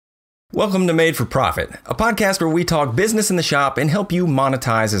Welcome to Made for Profit, a podcast where we talk business in the shop and help you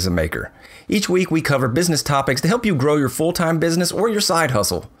monetize as a maker. Each week we cover business topics to help you grow your full-time business or your side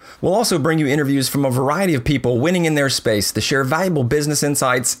hustle. We'll also bring you interviews from a variety of people winning in their space to share valuable business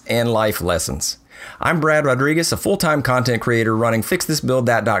insights and life lessons. I'm Brad Rodriguez, a full-time content creator running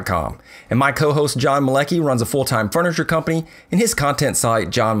FixThisBuildThat.com, and my co-host John Malecki runs a full-time furniture company and his content site,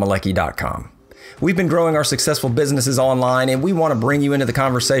 JohnMalecki.com. We've been growing our successful businesses online, and we want to bring you into the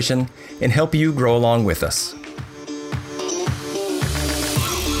conversation and help you grow along with us.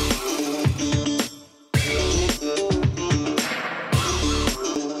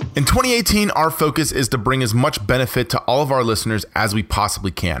 In 2018, our focus is to bring as much benefit to all of our listeners as we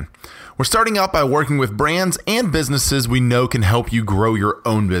possibly can. We're starting out by working with brands and businesses we know can help you grow your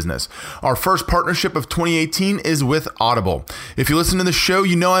own business. Our first partnership of 2018 is with Audible. If you listen to the show,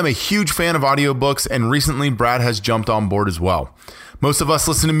 you know I'm a huge fan of audiobooks, and recently Brad has jumped on board as well. Most of us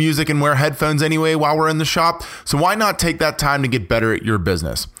listen to music and wear headphones anyway while we're in the shop, so why not take that time to get better at your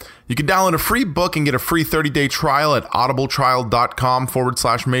business? You can download a free book and get a free 30-day trial at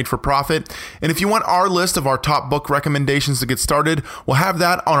audibletrial.com/made-for-profit. And if you want our list of our top book recommendations to get started, we'll have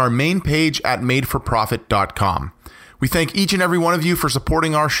that on our main page at madeforprofit.com. We thank each and every one of you for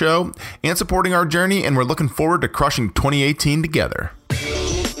supporting our show and supporting our journey, and we're looking forward to crushing 2018 together.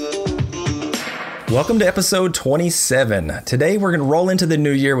 Welcome to episode 27. Today we're going to roll into the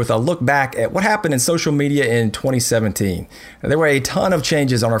new year with a look back at what happened in social media in 2017. There were a ton of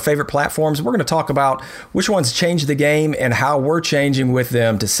changes on our favorite platforms. We're going to talk about which ones changed the game and how we're changing with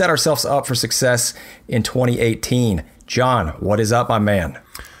them to set ourselves up for success in 2018. John, what is up, my man?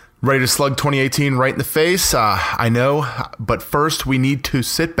 Ready to slug 2018 right in the face? I know, but first we need to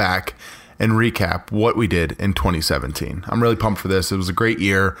sit back and recap what we did in 2017. I'm really pumped for this. It was a great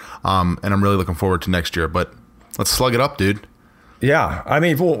year, and I'm really looking forward to next year. But let's slug it up, dude. Yeah,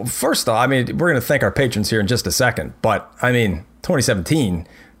 well, first off, we're going to thank our patrons here in just a second. But 2017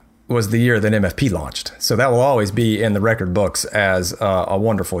 was the year that MFP launched, so that will always be in the record books as a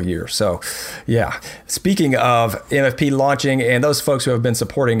wonderful year. So, yeah. Speaking of MFP launching and those folks who have been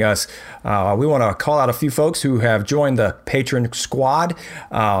supporting us, we want to call out a few folks who have joined the patron squad.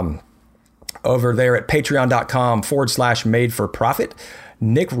 Over there at patreon.com/made-for-profit.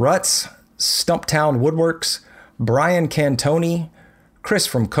 Nick Rutz, Stumptown Woodworks, Brian Cantoni, Chris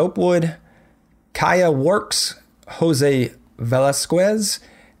from Copewood, Kaya Works, Jose Velasquez,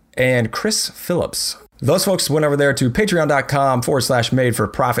 and Chris Phillips. Those folks went over there to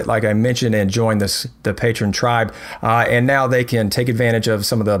patreon.com/made-for-profit, like I mentioned, and joined the patron tribe. And now they can take advantage of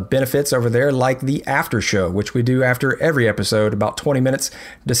some of the benefits over there, like the after show, which we do after every episode, about 20 minutes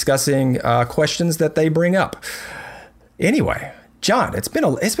discussing questions that they bring up. Anyway, John, it's been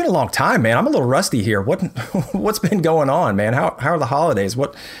a long time, man. I'm a little rusty here. What's been going on, man? How are the holidays?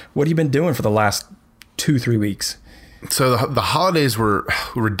 What have you been doing for the last 2-3 weeks? So the holidays were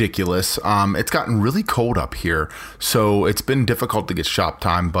ridiculous. It's gotten really cold up here, so it's been difficult to get shop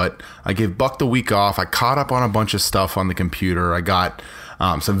time, but I gave Buck the week off. I caught up on a bunch of stuff on the computer. I got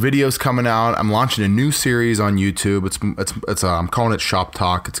some videos coming out. I'm launching a new series on YouTube. It's I'm calling it Shop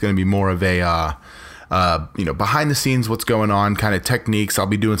Talk. It's going to be more of a behind the scenes, what's going on, kind of techniques. I'll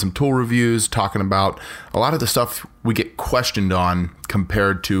be doing some tool reviews, talking about a lot of the stuff we get questioned on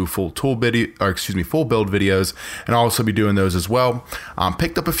compared to full build videos, and I'll also be doing those as well.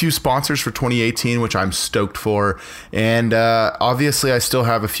 Picked up a few sponsors for 2018, which I'm stoked for, and obviously I still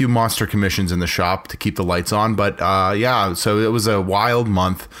have a few monster commissions in the shop to keep the lights on. But so it was a wild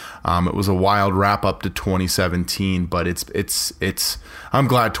month. It was a wild wrap up to 2017, but it's I'm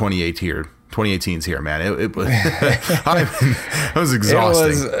glad 2018's here, man. It was it was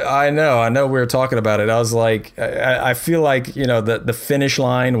exhausting. I know we were talking about it. I was like, I feel like, the finish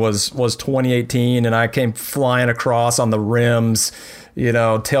line was 2018, and I came flying across on the rims,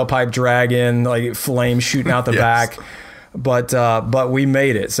 tailpipe dragging, like flame shooting out the back. But we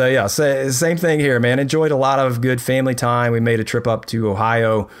made it. So yeah, same thing here, man. Enjoyed a lot of good family time. We made a trip up to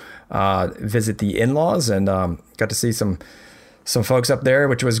Ohio, visit the in-laws, and got to see some folks up there,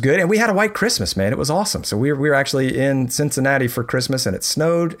 which was good. And we had a white Christmas, man. It was awesome. So we were actually in Cincinnati for Christmas, and it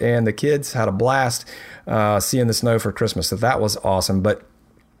snowed, and the kids had a blast seeing the snow for Christmas. So that was awesome. But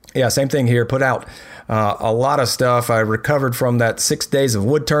yeah, same thing here. Put out a lot of stuff. I recovered from that 6 days of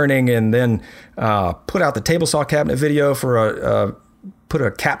wood turning, and then put out the table saw cabinet video for put a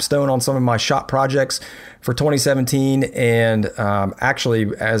capstone on some of my shop projects for 2017. And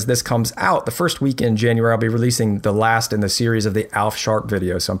actually, as this comes out, the first week in January, I'll be releasing the last in the series of the Alf Sharp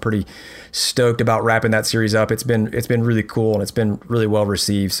video. So I'm pretty stoked about wrapping that series up. It's been really cool, and it's been really well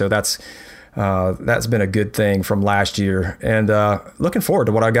received. So that's that's been a good thing from last year. And looking forward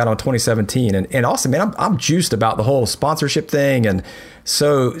to what I got on 2017. And also, man, I'm juiced about the whole sponsorship thing, and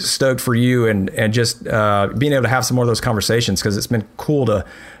so stoked for you and just being able to have some more of those conversations, because it's been cool to,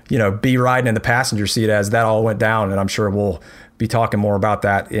 be riding in the passenger seat as that all went down. And I'm sure we'll be talking more about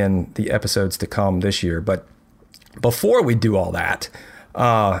that in the episodes to come this year. But before we do all that,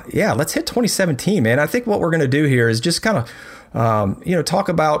 let's hit 2017, man. I think what we're going to do here is just kind of, talk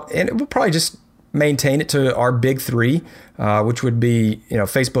about, and we'll probably just maintain it to our big three, which would be,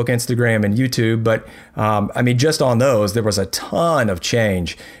 Facebook, Instagram, and YouTube. But, just on those, there was a ton of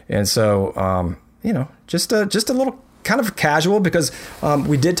change. And so, just a little kind of casual, because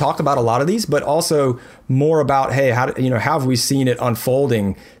we did talk about a lot of these, but also more about, hey, how have we seen it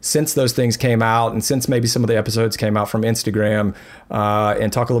unfolding since those things came out, and since maybe some of the episodes came out from Instagram,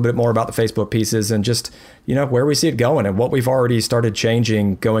 and talk a little bit more about the Facebook pieces, and just, where we see it going and what we've already started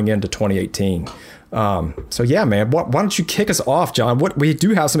changing going into 2018. So yeah, man, why don't you kick us off, John? We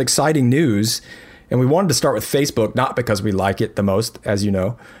do have some exciting news, and we wanted to start with Facebook, not because we like it the most, as you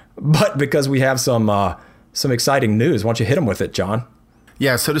know, but because we have some exciting news. Why don't you hit them with it, John?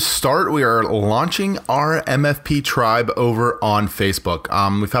 Yeah, so to start, we are launching our MFP tribe over on Facebook.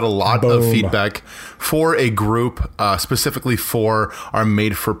 We've had a lot of feedback for a group, specifically for our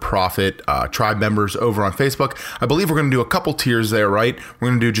made-for-profit tribe members over on Facebook. I believe we're going to do a couple tiers there, right? We're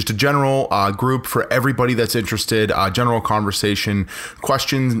going to do just a general group for everybody that's interested, general conversation,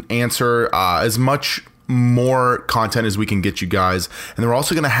 questions and answer, as much more content as we can get you guys. And we're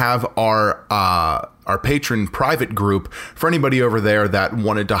also going to have our patron private group for anybody over there that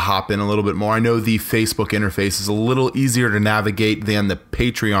wanted to hop in a little bit more. I know the Facebook interface is a little easier to navigate than the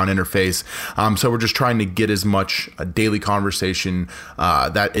Patreon interface. So we're just trying to get as much daily conversation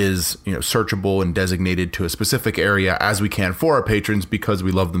that is, searchable and designated to a specific area as we can for our patrons, because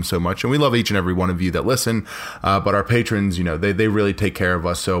we love them so much. And we love each and every one of you that listen. But our patrons, they really take care of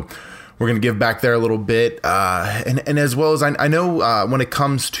us. So we're going to give back there a little bit. And as well as I know when it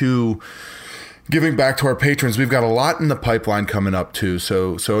comes to giving back to our patrons, we've got a lot in the pipeline coming up too.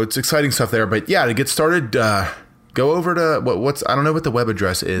 So it's exciting stuff there. But yeah, to get started, go over to what's I don't know what the web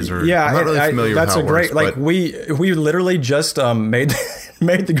address is, or yeah, I'm not really familiar that's with how it works, we literally just made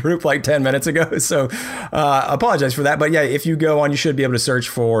the group like 10 minutes ago. So apologize for that. But yeah, if you go on, you should be able to search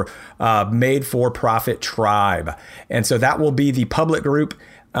for Made for Profit Tribe. And so that will be the public group.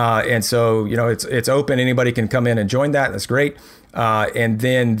 And so, it's open. Anybody can come in and join that. That's great. And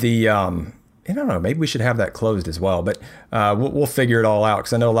then I don't know, maybe we should have that closed as well, but we'll figure it all out,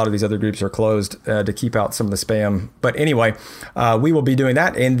 because I know a lot of these other groups are closed to keep out some of the spam. But anyway, we will be doing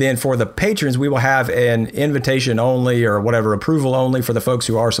that. And then for the patrons, we will have an invitation only, or whatever, approval only, for the folks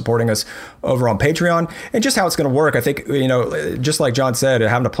who are supporting us over on Patreon. And just how it's going to work, I think, just like John said,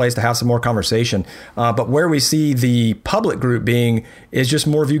 having a place to have some more conversation. But where we see the public group being is just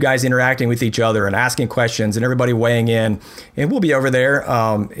more of you guys interacting with each other and asking questions and everybody weighing in. And we'll be over there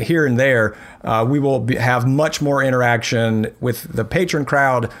here and there. We will have much more interaction with the patron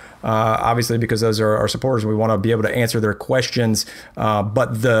crowd, obviously, because those are our supporters. We want to be able to answer their questions.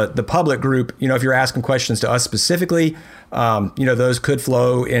 But the public group, if you're asking questions to us specifically, those could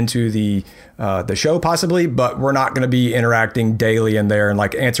flow into the show possibly, but we're not going to be interacting daily in there and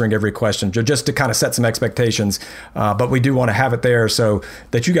like answering every question, just to kind of set some expectations. But we do want to have it there so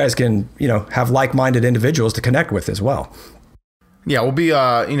that you guys can, have like-minded individuals to connect with as well. Yeah, we'll be,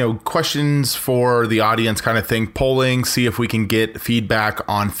 questions for the audience kind of thing, polling, see if we can get feedback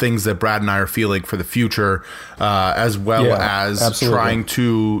on things that Brad and I are feeling for the future, as well as absolutely trying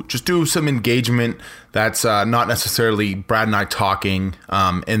to just do some engagement that's not necessarily Brad and I talking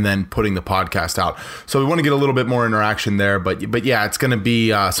and then putting the podcast out. So we want to get a little bit more interaction there. But yeah, it's going to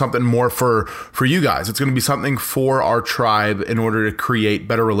be something more for you guys. It's going to be something for our tribe in order to create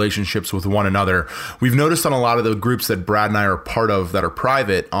better relationships with one another. We've noticed on a lot of the groups that Brad and I are part of that are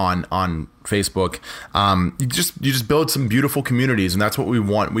private on Facebook, you just build some beautiful communities, and that's what we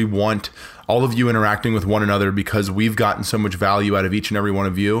want. We want all of you interacting with one another, because we've gotten so much value out of each and every one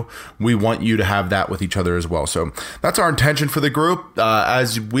of you. We want you to have that with each other as well. So that's our intention for the group.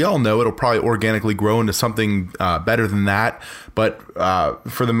 As we all know, it'll probably organically grow into something better than that. But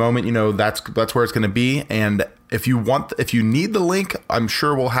for the moment, that's where it's going to be. And If you need the link, I'm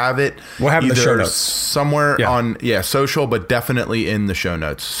sure we'll have it. We'll have it in the show notes somewhere on social, but definitely in the show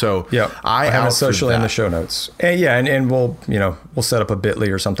notes. So I have it social in the show notes. And we'll set up a Bitly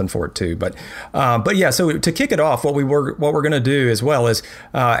or something for it too. But yeah, so to kick it off, what we're going to do as well is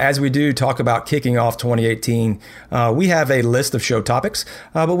as we do talk about kicking off 2018, we have a list of show topics,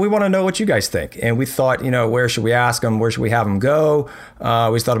 but we want to know what you guys think. And we thought, where should we ask them? Where should we have them go?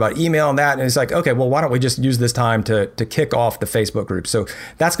 We thought about email and that, and it's like, okay, well, why don't we just use this time to kick off the Facebook group? So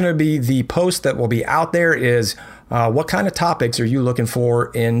that's going to be the post that will be out there is what kind of topics are you looking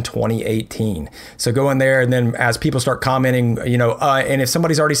for in 2018? So go in there, and then as people start commenting, and if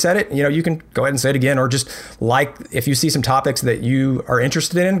somebody's already said it, you can go ahead and say it again, or just if you see some topics that you are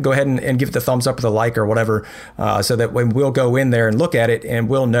interested in, go ahead and give it the thumbs up or the like or whatever, so that when we'll go in there and look at it, and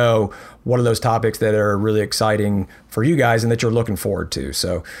we'll know what are those topics that are really exciting for you guys and that you're looking forward to.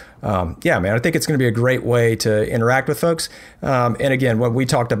 So man, I think it's going to be a great way to interact with folks. And again, when we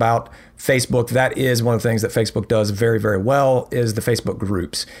talked about Facebook, that is one of the things that Facebook does very, very well is the Facebook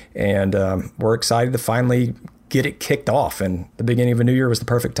groups. And we're excited to finally get it kicked off. And the beginning of a new year was the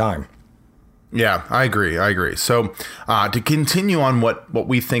perfect time. Yeah, I agree. So to continue on what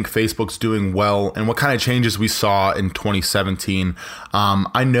we think Facebook's doing well and what kind of changes we saw in 2017,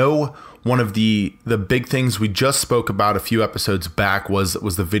 I know one of the big things we just spoke about a few episodes back was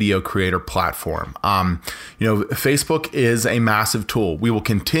the video creator platform. Facebook is a massive tool. We will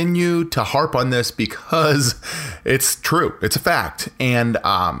continue to harp on this because it's true. It's a fact. And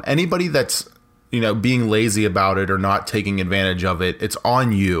anybody that's being lazy about it or not taking advantage of it, it's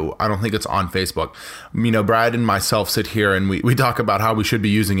on you. I don't think it's on Facebook. Brad and myself sit here and we talk about how we should be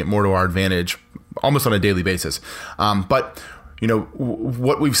using it more to our advantage almost on a daily basis. But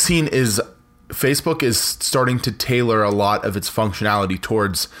what we've seen is Facebook is starting to tailor a lot of its functionality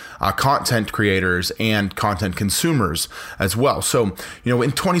towards content creators and content consumers as well. So,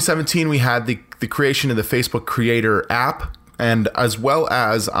 in 2017, we had the creation of the Facebook Creator app, and as well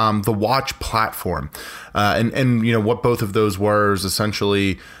as the Watch platform. And what both of those were is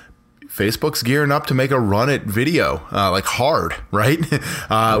essentially Facebook's gearing up to make a run at video, like hard, right?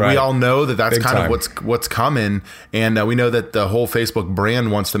 We all know that's big kind time. Of what's coming. And we know that the whole Facebook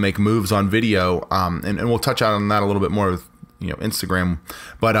brand wants to make moves on video. And we'll touch on that a little bit more with, Instagram.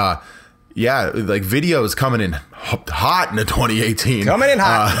 But like video is coming in hot in 2018. Coming in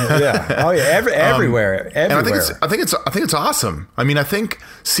hot, everywhere. And I think it's awesome. I mean, I think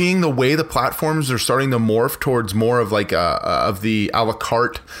seeing the way the platforms are starting to morph towards more of like of the a la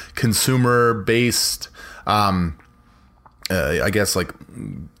carte consumer based, I guess like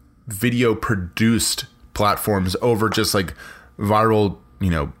video produced platforms over just like viral,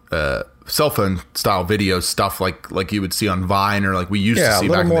 cell phone style video stuff like you would see on Vine or like we used to see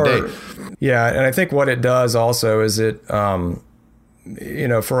back in the day. Yeah. And I think what it does also is it,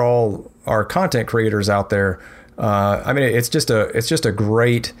 for all our content creators out there, it's just a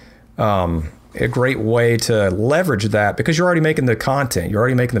great way to leverage that because you're already making the content, you're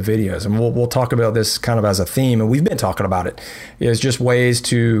already making the videos. And we'll talk about this kind of as a theme, and we've been talking about it, is just ways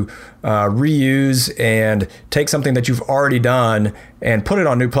to reuse and take something that you've already done and put it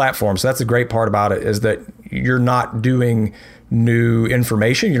on new platforms. So that's the great part about it, is that you're not doing new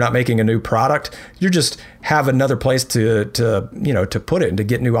information, you're not making a new product, you just have another place to put it and to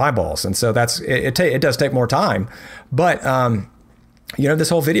get new eyeballs. And so it does take more time, but this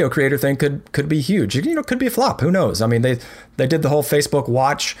whole video creator thing could be huge. Could be a flop. Who knows? I mean, they did the whole Facebook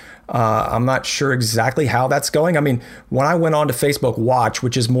Watch. I'm not sure exactly how that's going. I mean, when I went on to Facebook Watch,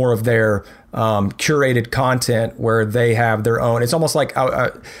 which is more of their curated content where they have their own, it's almost like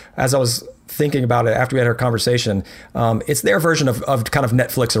as I was thinking about it after we had our conversation, it's their version of kind of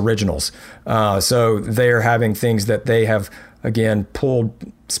Netflix originals. So they're having things that they have, again,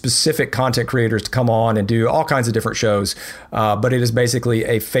 pulled specific content creators to come on and do all kinds of different shows. But it is basically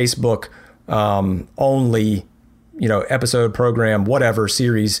a Facebook only, episode, program, whatever,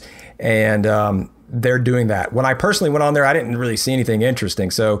 series. And they're doing that. When I personally went on there, I didn't really see anything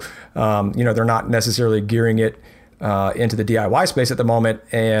interesting. So, they're not necessarily gearing it into the DIY space at the moment.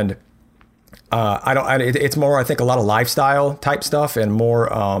 And it's more, I think, a lot of lifestyle type stuff and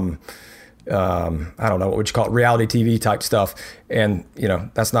more, I don't know, what would you call it, reality TV type stuff. And,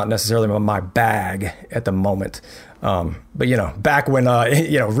 that's not necessarily my bag at the moment. But, back when,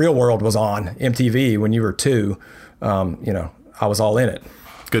 Real World was on MTV when you were 2, I was all in it.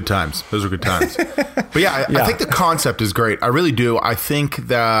 Good times. Those are good times. But I think the concept is great. I really do. I think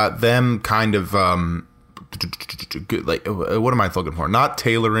that them kind of like, what am I looking for? Not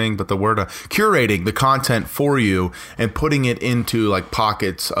tailoring, but the word curating the content for you and putting it into like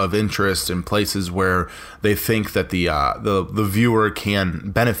pockets of interest and places where they think that the viewer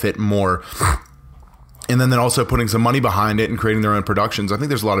can benefit more. And then also putting some money behind it and creating their own productions. I think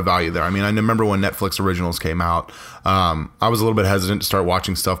there's a lot of value there. I mean, I remember when Netflix originals came out, I was a little bit hesitant to start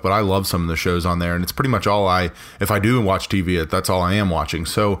watching stuff, but I love some of the shows on there. And it's pretty much all if I do watch TV, that's all I am watching.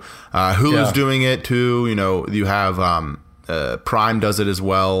 So Hulu's doing it too. You know, you have Prime does it as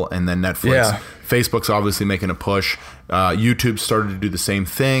well. And then Netflix. Yeah. Facebook's obviously making a push. YouTube started to do the same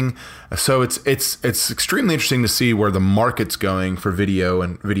thing. So it's extremely interesting to see where the market's going for video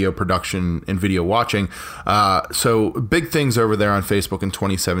and video production and video watching. So big things over there on Facebook in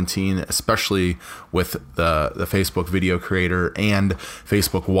 2017, especially with the Facebook video creator and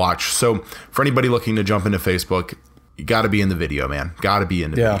Facebook Watch. So for anybody looking to jump into Facebook, you got to be in the video, man. Got to be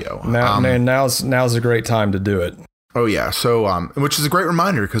in the video. Now's a great time to do it. Oh yeah, so which is a great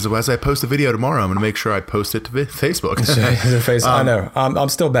reminder because as I post a video tomorrow, I'm going to make sure I post it to Facebook. I know I'm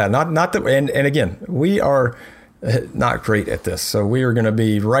still bad. Not that, and again, we are not great at this, so we are going to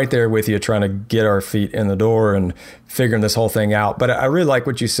be right there with you, trying to get our feet in the door and figuring this whole thing out. But I really like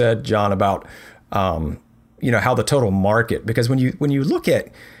what you said, John, about how the total market, because when you look at,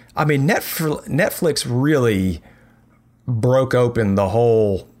 I mean, Netflix really broke open the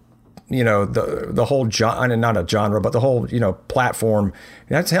whole. The whole genre, not a genre, but the whole, platform.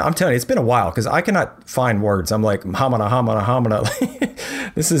 I'm telling you, it's been a while because I cannot find words. I'm like, hamana.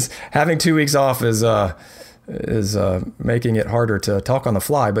 This is having 2 weeks off is making it harder to talk on the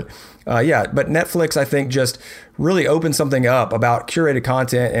fly. But but Netflix, I think, just really opened something up about curated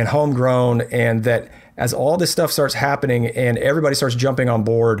content and homegrown, and that as all this stuff starts happening and everybody starts jumping on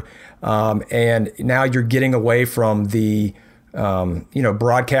board, and now you're getting away from the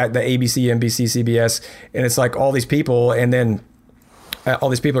broadcast, the ABC, NBC, CBS, and it's like all these people, and then all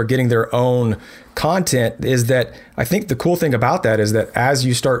these people are getting their own content. Is that, I think the cool thing about that is that as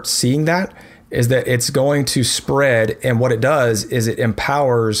you start seeing that, is that it's going to spread, and what it does is it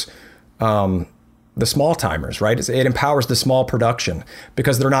empowers the small timers, right? It empowers the small production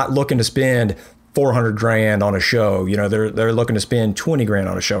because they're not looking to spend $400,000 on a show. They're looking to spend $20,000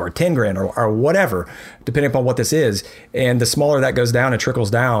 on a show, or $10,000 or whatever, depending upon what this is. And the smaller that goes down and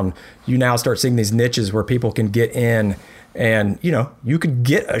trickles down, you now start seeing these niches where people can get in, and you could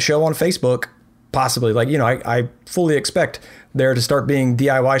get a show on Facebook, possibly. Like, I fully expect there to start being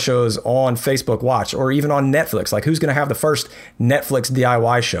DIY shows on Facebook Watch, or even on Netflix. Like, who's going to have the first Netflix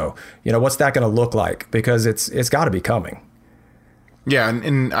DIY show? What's that going to look like? Because it's got to be coming. Yeah,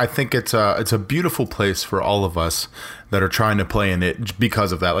 and I think it's a beautiful place for all of us that are trying to play in it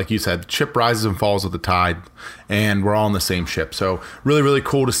because of that. Like you said, the ship rises and falls with the tide, and we're all on the same ship. So really, really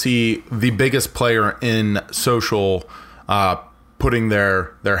cool to see the biggest player in social putting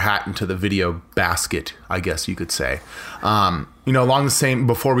their hat into the video basket, I guess you could say. Along the same,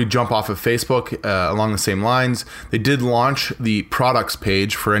 before we jump off of Facebook, along the same lines, they did launch the products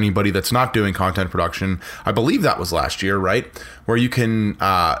page for anybody that's not doing content production. I believe that was last year, right? Where you can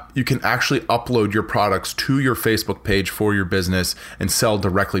actually upload your products to your Facebook page for your business and sell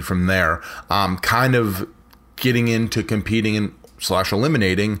directly from there. Kind of getting into competing in /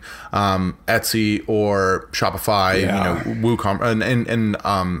 eliminating Etsy or Shopify, WooCommerce,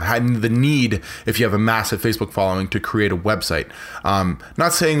 and having the need, if you have a massive Facebook following, to create a website.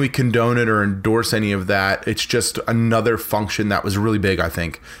 Not saying we condone it or endorse any of that. It's just another function that was really big, I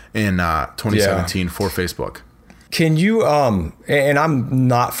think, in 2017 for Facebook. Can you, and I'm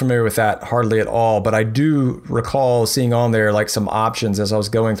not familiar with that hardly at all, but I do recall seeing on there like some options as I was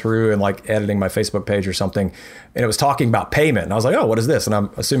going through and like editing my Facebook page or something, and it was talking about payment. And I was like, oh, what is this? And I'm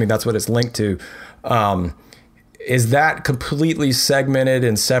assuming that's what it's linked to. Is that completely segmented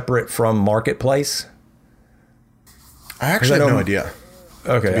and separate from Marketplace? I actually have no idea.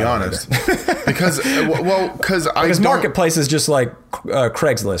 Okay, to be honest, because Marketplace is just like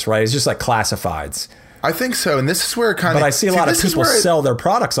Craigslist, right? It's just like classifieds. I think so, and this is where But I see a lot of people sell their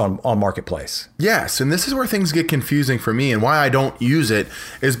products on Marketplace. Yes, and this is where things get confusing for me, and why I don't use it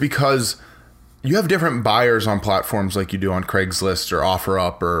is because you have different buyers on platforms like you do on Craigslist or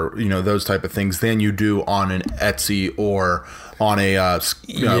OfferUp or those type of things than you do on an Etsy or on a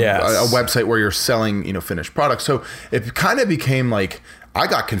website where you're selling finished products. So it kind of became like I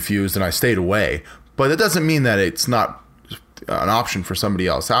got confused and I stayed away. But it doesn't mean that it's not an option for somebody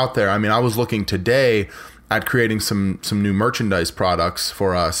else out there. I mean, I was looking today at creating some new merchandise products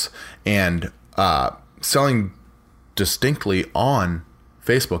for us and selling distinctly on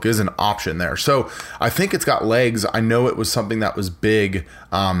Facebook is an option there. So I think it's got legs. I know it was something that was big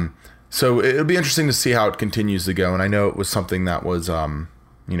So it'll be interesting to see how it continues to go. And I know it was something that was,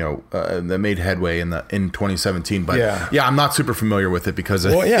 that made headway in 2017. But yeah, I'm not super familiar with it because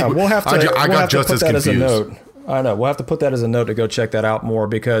we'll have to. I got just as confused. As a note. I know we'll have to put that as a note to go check that out more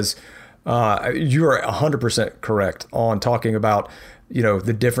because you are 100% correct on talking about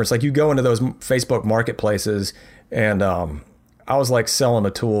the difference. Like you go into those Facebook marketplaces, and I was like selling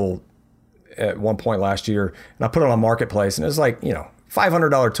a tool at one point last year, and I put it on a marketplace, and it was like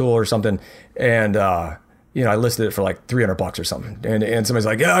 $500 tool or something, and I listed it for like $300 or something, and somebody's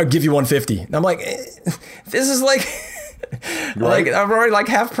like, yeah, I'll give you $150, and I'm like, this is like like I'm already like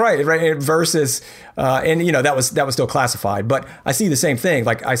half price, right? Versus that was still classified, but I see the same thing.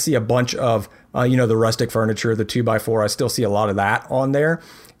 Like I see a bunch of the rustic furniture, the 2x4, I still see a lot of that on there,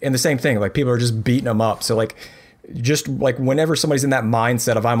 and the same thing, like people are just beating them up. So like just like whenever somebody's in that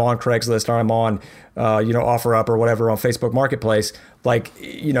mindset of I'm on Craigslist or I'm on OfferUp or whatever on Facebook Marketplace, like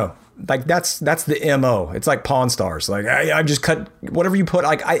like that's the MO. It's like Pawn Stars. Like I just cut whatever you put.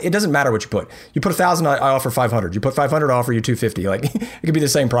 Like it doesn't matter what you put. You put 1,000, I offer 500. You put 500, I offer you 250. Like it could be the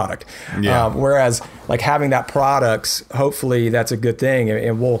same product. Yeah. Whereas like having that products, hopefully that's a good thing,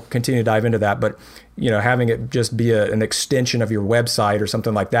 and we'll continue to dive into that. But having it just be an extension of your website or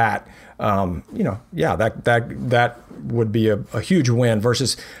something like that. That would be a huge win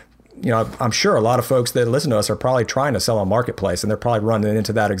versus. I'm sure a lot of folks that listen to us are probably trying to sell on Marketplace, and they're probably running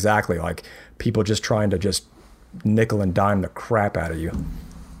into that exactly, like people just trying to just nickel and dime the crap out of you.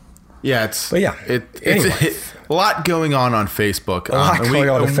 Yeah, it's a lot going on Facebook.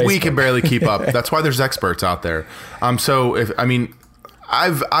 We can barely keep up. That's why there's experts out there. I've said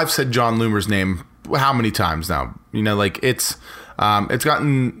Jon Loomer's name how many times now? It's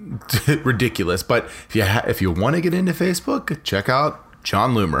gotten ridiculous. But if you want to get into Facebook, check out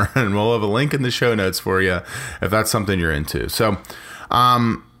Jon Loomer, and we'll have a link in the show notes for you if that's something you're into. So,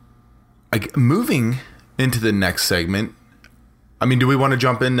 moving into the next segment. Do we want to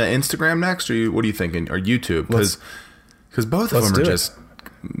jump into Instagram next, or what are you thinking, or YouTube? Because both of them are just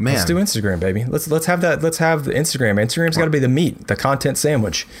man. Let's do Instagram, baby. Let's have that. Let's have the Instagram. Instagram's got to be the meat, the content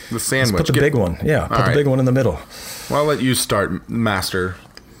sandwich. The sandwich. Let's put the big one. Yeah, put the big one in the middle. Well, I'll let you start, master.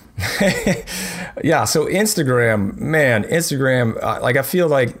 Yeah, so Instagram, like I feel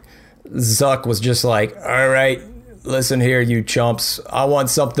like Zuck was just like, all right, listen here, you chumps, I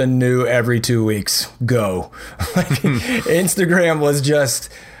want something new every 2 weeks. Go. Instagram was just,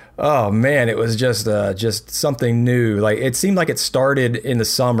 oh man, it was just something new. Like it seemed like it started in the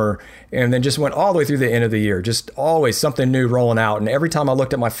summer and then just went all the way through the end of the year. Just always something new rolling out. And every time I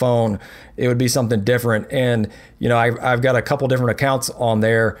looked at my phone, it would be something different. And, I've got a couple different accounts on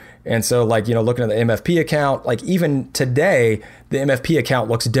there. And so like, looking at the MFP account, like even today, the MFP account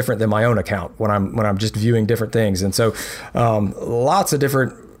looks different than my own account when I'm just viewing different things. And so lots of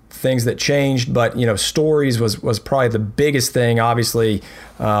different things that changed, but stories was probably the biggest thing, obviously,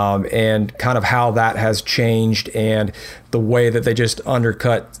 and kind of how that has changed and the way that they just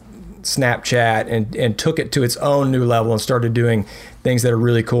undercut Snapchat and took it to its own new level and started doing things that are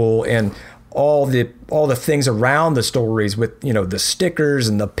really cool, and all the things around the stories with the stickers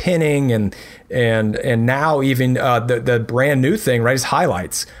and the pinning and now even the brand new thing, right, is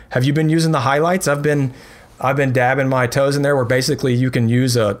highlights. Have you been using the highlights? I've been dabbing my toes in there, where basically you can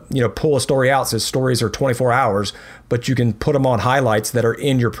use pull a story out. So stories are 24 hours, but you can put them on highlights that are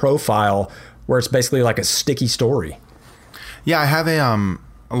in your profile, where it's basically like a sticky story. Yeah, I have a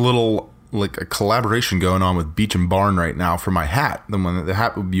little like a collaboration going on with Beach and Barn right now for my hat. The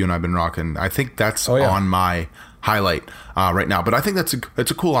hat you and I've been rocking. I think that's on my highlight right now. But I think that's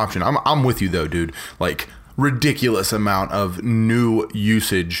a cool option. I'm with you though, dude. Like ridiculous amount of new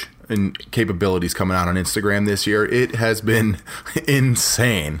usage and capabilities coming out on Instagram this year. It has been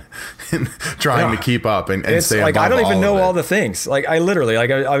insane trying to keep up and stay like, above I don't even know all the things. Like I literally,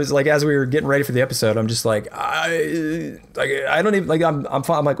 like I was like, as we were getting ready for the episode, I'm just like, I don't even like, I'm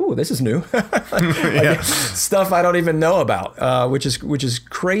like, ooh, this is new. Stuff I don't even know about, which is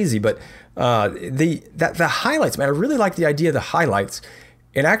crazy. But the highlights, man, I really like the idea of the highlights.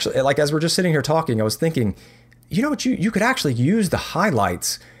 And actually, like as we're just sitting here talking, I was thinking, what you could actually use the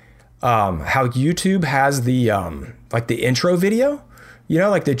highlights. How YouTube has the like the intro video,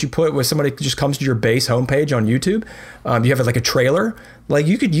 like that you put with somebody just comes to your base homepage on YouTube. You have like a trailer, like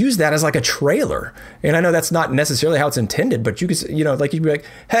you could use that as like a trailer. And I know that's not necessarily how it's intended, but you could, like you'd be like,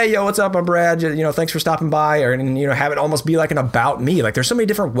 hey, yo, what's up? I'm Brad. Thanks for stopping by, and have it almost be like an about me. Like there's so many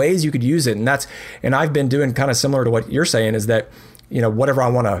different ways you could use it, and I've been doing kind of similar to what you're saying is that whatever I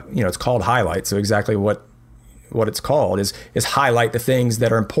want to, it's called highlight. So exactly what what it's called is highlight the things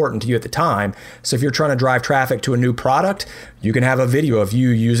that are important to you at the time. So if you're trying to drive traffic to a new product, you can have a video of you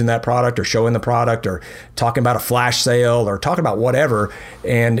using that product or showing the product or talking about a flash sale or talking about whatever.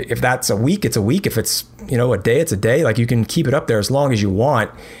 And if that's a week, it's a week. If it's, a day, it's a day. Like, you can keep it up there as long as you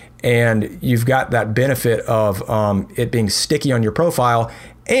want. And you've got that benefit of it being sticky on your profile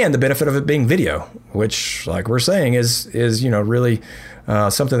and the benefit of it being video, which, like we're saying, is really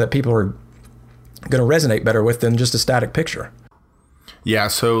something that people are going to resonate better with than just a static picture. Yeah,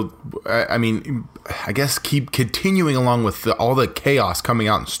 so, I mean, I guess keep continuing along with all the chaos coming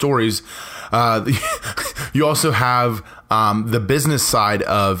out in stories. You also have the business side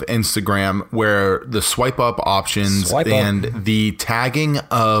of Instagram, where the swipe up options and the tagging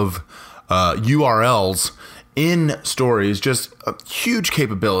of URLs in stories, just huge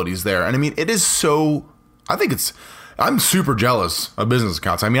capabilities there. And I mean, I'm super jealous of business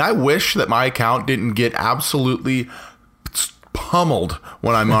accounts. I mean, I wish that my account didn't get absolutely pummeled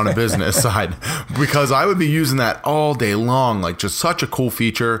when I'm on a business side, because I would be using that all day long. Like, just such a cool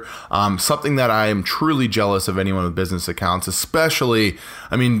feature, something that I am truly jealous of anyone with business accounts, especially.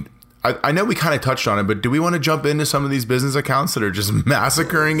 I mean, I know we kind of touched on it, but do we want to jump into some of these business accounts that are just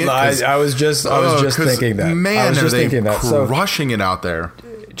massacring it? I was just thinking that. Man, I was just thinking that. Crushing it out there.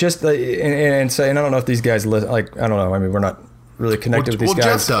 Just and saying, I don't know if these guys I don't know. I mean, we're not really connected with these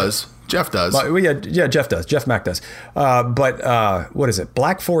guys. Jeff does. Yeah, Jeff does. Jeff Mack does. But what is it?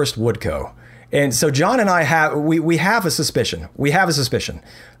 Black Forest Woodco. And so John and I have we have a suspicion. You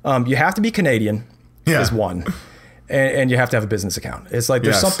have to be Canadian, is one. And you have to have a business account. It's like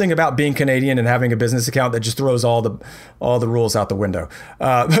there's something about being Canadian and having a business account that just throws all the rules out the window.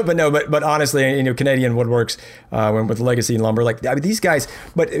 But honestly, Canadian Woodworks, with Legacy Lumber, these guys.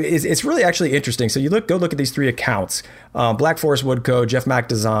 But it's really actually interesting. So go look at these three accounts: Black Forest Woodco, Jeff Mack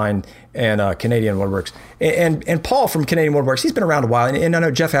Design, and Canadian Woodworks. And Paul from Canadian Woodworks, he's been around a while, and I know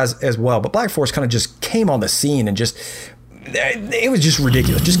Jeff has as well. But Black Forest kind of just came on the scene and just. It was just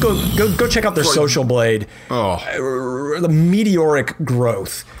ridiculous. Just go check out their Social Blade. The meteoric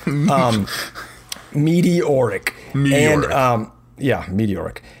growth. Meteoric. And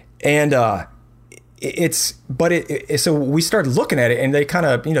meteoric. And so we started looking at it, and they kind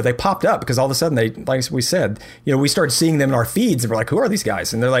of, they popped up because all of a sudden they, like we said, we started seeing them in our feeds, and we're like, who are these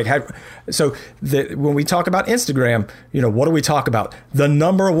guys? And they're like, when we talk about Instagram, what do we talk about? The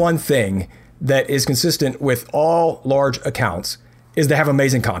number one thing that is consistent with all large accounts is they have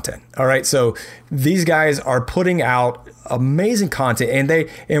amazing content. All right. So these guys are putting out amazing content,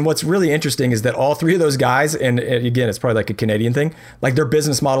 and what's really interesting is that all three of those guys, and again, it's probably like a Canadian thing, like their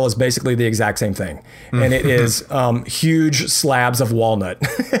business model is basically the exact same thing. And it is huge slabs of walnut.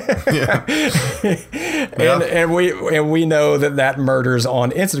 And we know that murders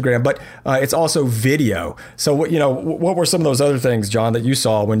on Instagram, but it's also video. So what were some of those other things, John, that you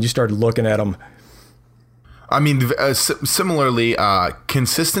saw when you started looking at them? I mean, similarly,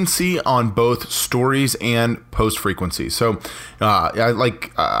 consistency on both stories and post frequency. So, I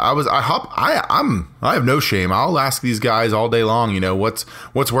have no shame. I'll ask these guys all day long.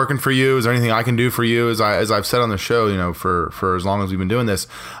 What's working for you? Is there anything I can do for you? As I've said on the show, for as long as we've been doing this,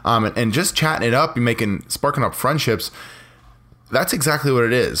 and just chatting it up, sparking up friendships. That's exactly what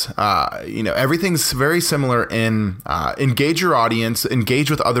it is. Everything's very similar in engage your audience, engage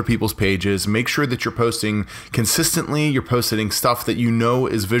with other people's pages, make sure that you're posting consistently, you're posting stuff that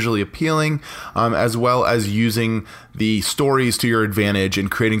is visually appealing, as well as using the stories to your advantage and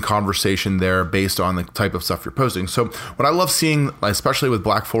creating conversation there based on the type of stuff you're posting. So what I love seeing, especially with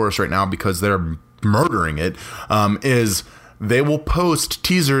Black Forest right now, because they're murdering it, is they will post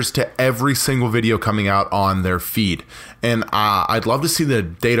teasers to every single video coming out on their feed. And I'd love to see the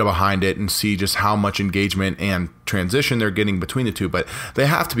data behind it and see just how much engagement and transition they're getting between the two. But they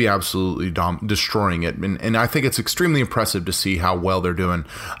have to be absolutely destroying it. And I think it's extremely impressive to see how well they're doing.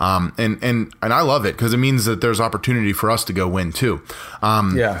 And I love it because it means that there's opportunity for us to go win too.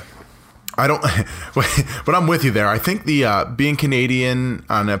 I don't, but I'm with you there. I think the being Canadian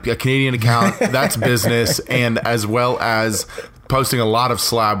on a Canadian account, that's business, and as well as posting a lot of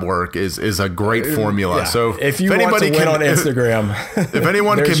slab work is a great formula. Yeah. So if anybody want to win on Instagram, if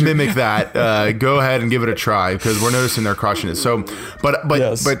anyone can mimic that, go ahead and give it a try because we're noticing they're crushing it. So, but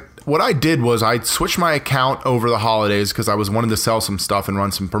what I did was I switched my account over the holidays because I was wanting to sell some stuff and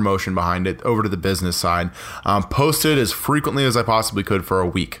run some promotion behind it over to the business side. Posted as frequently as I possibly could for a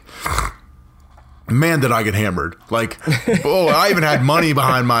week. Man, did I get hammered. I even had money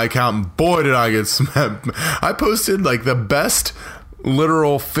behind my account, and boy, did I get smacked. I posted the best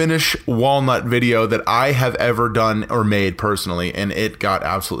literal finish walnut video that I have ever done or made personally, and it got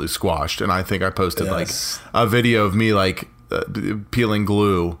absolutely squashed. And I think I posted like a video of me like peeling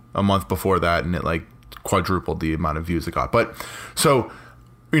glue a month before that, and it like quadrupled the amount of views it got. But so,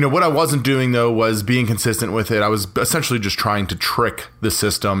 what I wasn't doing though was being consistent with it. I was essentially just trying to trick the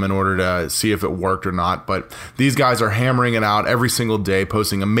system in order to see if it worked or not. But these guys are hammering it out every single day,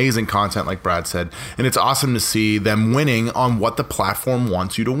 posting amazing content like Brad said. And it's awesome to see them winning on what the platform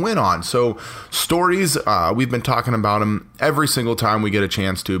wants you to win on. So stories, we've been talking about them every single time we get a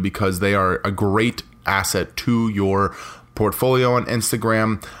chance to, because they are a great asset to your portfolio on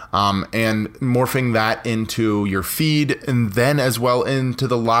Instagram, and morphing that into your feed, and then as well into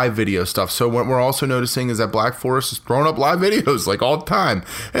the live video stuff. So what we're also noticing is that Black Forest is throwing up live videos like all the time,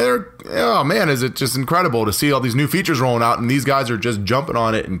 and oh man, is it just incredible to see all these new features rolling out, and these guys are just jumping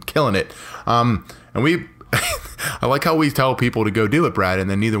on it and killing it. And we I like how we tell people to go do it, Brad, and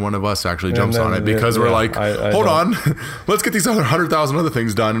then neither one of us actually jumps on it, because we're like, hold on, let's get these other 100,000 other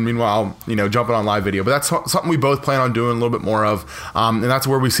things done. And meanwhile, jumping on live video. But that's something we both plan on doing a little bit more of. And that's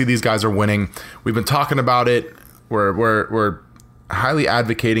where we see these guys are winning. We've been talking about it. We're highly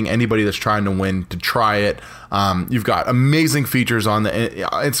advocating anybody that's trying to win to try it. You've got amazing features on the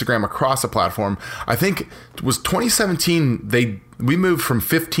Instagram across the platform. I think it was 2017 we moved from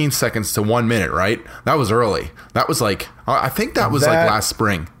 15 seconds to 1 minute, right? That was early. That was like, I think that was like last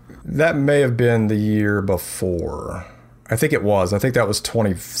spring. That may have been the year before. I think it was. I think that was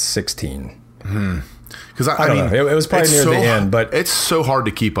 2016. Because I don't mean, know. It was probably near the end, but it's so hard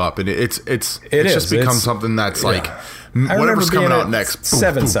to keep up, and it's just become something that's like whatever's coming out next.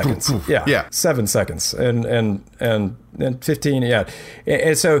 7 seconds. Yeah. 7 seconds and 15. Yeah.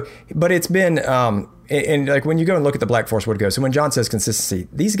 And so, but it's been, and like when you go and look at the Black Forest Wood Go, so when John says consistency,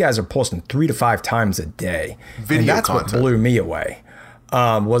 these guys are posting 3 to 5 times a day. Video and that's content. What blew me away.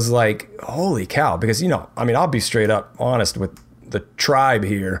 Was like, holy cow, because, I'll be straight up honest with the tribe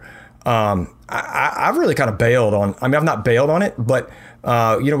here. I've really kind of bailed on, I've not bailed on it, but,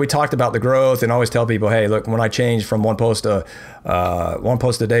 we talked about the growth and always tell people, hey, look, when I changed from one post a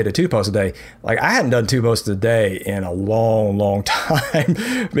day to 2 posts a day, like I hadn't done 2 posts a day in a long, long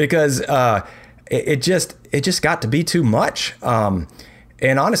time because, it just got to be too much. And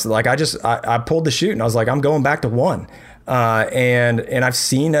honestly, like I pulled the chute and I was like, I'm going back to 1. And I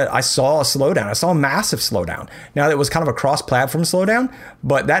saw a slowdown. I saw a massive slowdown. Now that was kind of a cross-platform slowdown,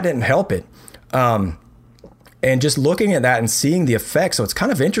 but that didn't help it. And just looking at that and seeing the effects. So it's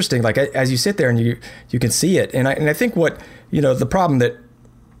kind of interesting. Like as you sit there and you can see it. And I think the problem that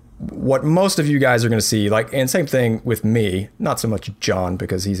what most of you guys are going to see, like, and same thing with me, not so much John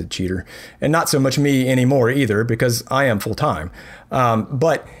because he's a cheater, and not so much me anymore either because I am full time.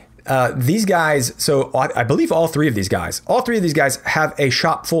 But these guys, so I believe all three of these guys have a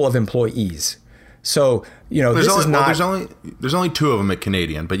shop full of employees. So, there's only 2 of them at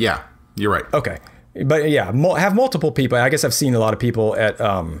Canadian, but yeah, you're right. Okay. But yeah, have multiple people. I guess I've seen a lot of people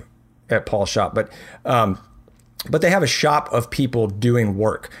at Paul's shop, but they have a shop of people doing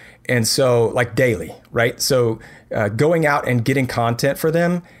work. And so like daily, right? So going out and getting content for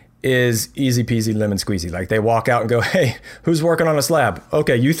them is easy peasy lemon squeezy. Like they walk out and go, hey, who's working on a slab?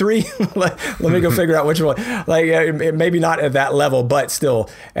 Okay, you 3? let me go figure out which one. Like maybe not at that level, but still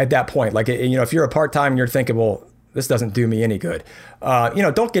at that point. Like, if you're a part-time and you're thinking, well, this doesn't do me any good.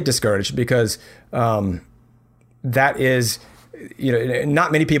 Don't get discouraged because that is,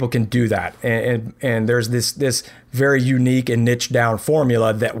 not many people can do that. And there's this very unique and niche down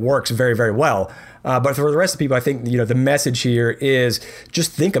formula that works very, very well. But for the rest of the people, I think, the message here is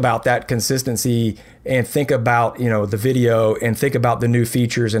just think about that consistency and think about, the video and think about the new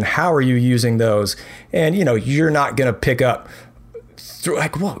features and how are you using those? And, you're not going to pick up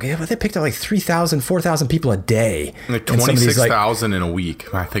they picked up like 3,000, 4,000 people a day. Like 26,000 in a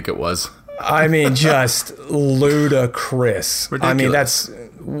week, I think it was. I mean, just ludicrous. Ridiculous. I mean, that's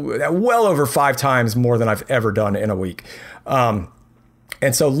well over 5 times more than I've ever done in a week. And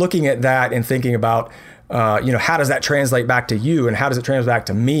so looking at that and thinking about, how does that translate back to you and how does it translate back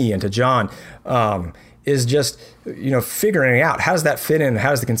to me and to John, is just, figuring out how does that fit in? How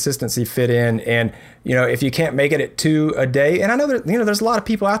does the consistency fit in? And, if you can't make it at 2 a day, and I know that, there's a lot of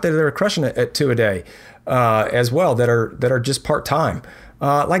people out there that are crushing it at 2 a day, as well, that are just part-time.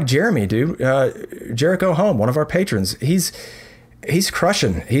 Like Jeremy, dude, Jericho Home, one of our patrons, he's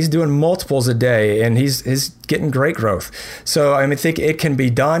crushing. He's doing multiples a day and he's getting great growth. So I think it can be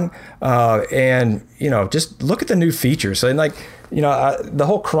done. And just look at the new features. And like, the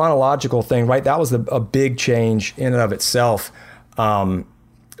whole chronological thing, right? That was a big change in and of itself.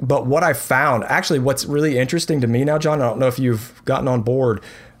 But what I found, actually, what's really interesting to me now, John, I don't know if you've gotten on board,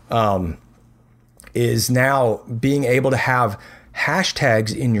 is now being able to have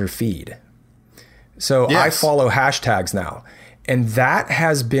hashtags in your feed. So I follow hashtags now, and that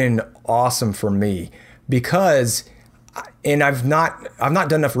has been awesome for me because, and I've not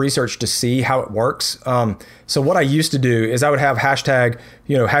done enough research to see how it works. So what I used to do is I would have hashtag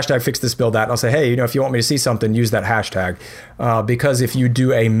fix this, build that. And I'll say, hey, if you want me to see something, use that hashtag. Because if you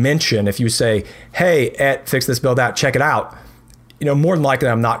do a mention, if you say, hey, at fix this, build that, check it out, more than likely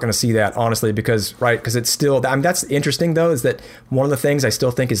I'm not going to see that, honestly, because it's still, that's interesting though, is that one of the things I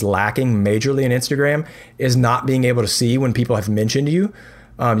still think is lacking majorly in Instagram is not being able to see when people have mentioned you.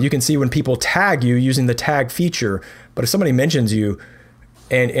 You can see when people tag you using the tag feature, but if somebody mentions you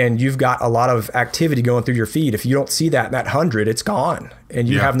and you've got a lot of activity going through your feed, if you don't see that 100, it's gone and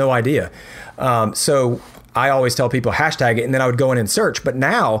you have no idea. So I always tell people hashtag it, and then I would go in and search, but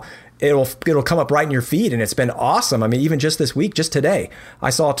now it'll come up right in your feed, and it's been awesome. I mean, even just this week, just today,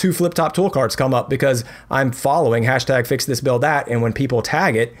 I saw 2 flip top tool carts come up because I'm following hashtag fix this, build that, and when people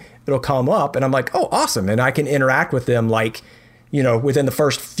tag it, it'll come up, and I'm like, oh, awesome, and I can interact with them like, within the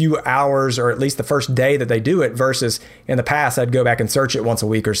first few hours or at least the first day that they do it, versus in the past, I'd go back and search it once a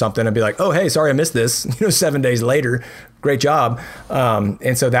week or something and be like, oh, hey, sorry, I missed this, 7 days later, great job.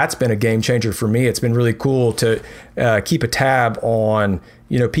 And so that's been a game changer for me. It's been really cool to keep a tab on,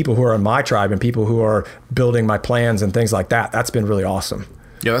 people who are in my tribe and people who are building my plans and things like that. That's been really awesome.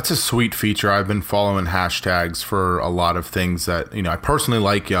 Yeah, that's a sweet feature. I've been following hashtags for a lot of things that, I personally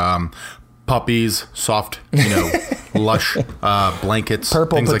like, puppies, soft, lush blankets,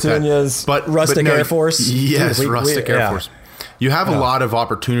 purple things petunias, like that. Rustic Air Force. Yes, Rustic Air Force. You have a lot of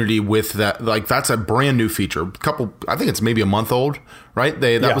opportunity with that. Like, that's a brand new feature. I think it's maybe a month old, right?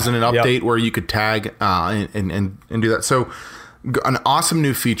 That was in an update where you could tag and do that. So an awesome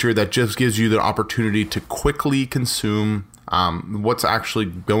new feature that just gives you the opportunity to quickly consume what's actually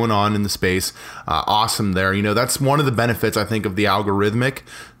going on in the space. Awesome there. That's one of the benefits, I think, of the algorithmic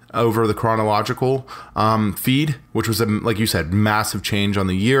over the chronological feed, which was, like you said, massive change on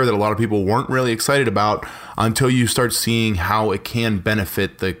the year that a lot of people weren't really excited about until you start seeing how it can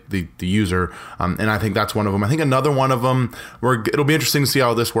benefit the user. And I think that's one of them. I think another one of them, it'll be interesting to see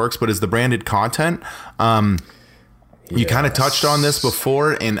how this works, but is the branded content. You kind of touched on this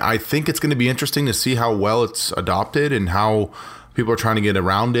before, and I think it's going to be interesting to see how well it's adopted and how people are trying to get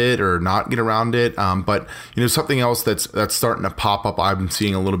around it or not get around it. But something else that's starting to pop up, I've been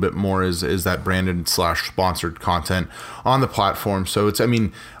seeing a little bit more is that branded / sponsored content on the platform. So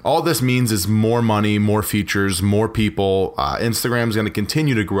all this means is more money, more features, more people. Instagram's going to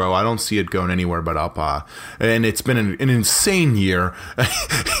continue to grow. I don't see it going anywhere but up. And it's been an insane year.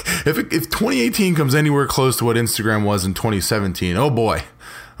 If 2018 comes anywhere close to what Instagram was in 2017, oh boy.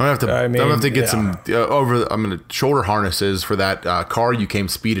 I'm gonna have to get some shoulder harnesses for that car you came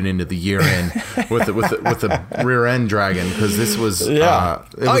speeding into the year in with the rear end dragging, because this was it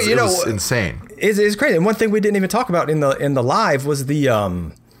was insane. It's crazy. And one thing we didn't even talk about in the live was the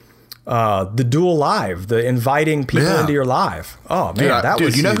dual live, the inviting people into your live. Oh man,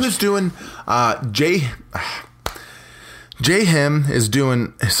 was huge. Who's doing Jay Him is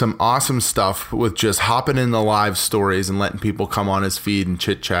doing some awesome stuff with just hopping in the live stories and letting people come on his feed and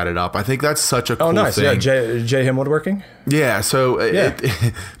chit chat it up. I think that's such a cool nice. thing. Yeah, Jay Him Woodworking. Yeah. So,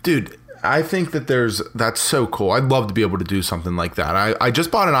 dude, I think that's so cool. I'd love to be able to do something like that. I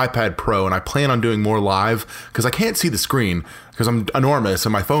just bought an iPad Pro and I plan on doing more live because I can't see the screen because I'm enormous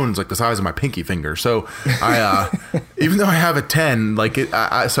and my phone's like the size of my pinky finger. So I, even though I have a 10,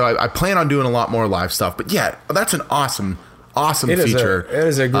 I plan on doing a lot more live stuff. But yeah, that's an awesome feature. It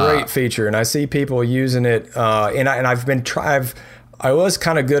is a great feature, and I see people using it. And I was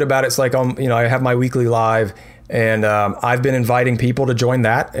kind of good about it. It's like I have my weekly live, and I've been inviting people to join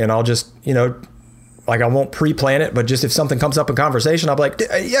that, and I'll just I won't pre-plan it, but just if something comes up in conversation, I'll be like,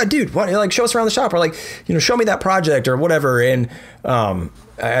 yeah, dude, what, show us around the shop, or show me that project or whatever. And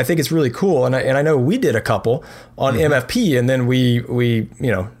I think it's really cool. And I know we did a couple on MFP, and then we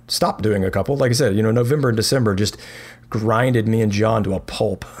stopped doing a couple. Like I said, November and December just grinded me and John to a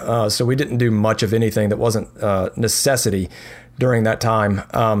pulp. So we didn't do much of anything that wasn't necessity during that time.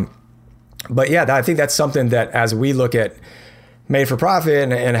 But yeah, I think that's something that as we look at made for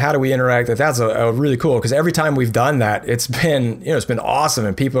profit and how do we interact, that's a really cool, because every time we've done that, it's been awesome,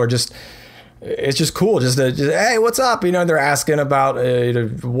 and people are it's just cool just hey, what's up, they're asking about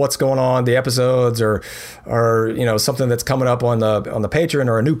what's going on, the episodes, or something that's coming up on the Patreon,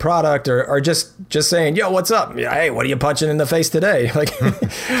 or a new product, or just saying, yo, what's up, hey, what are you punching in the face today?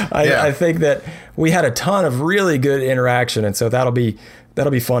 I think that we had a ton of really good interaction, and so that'll be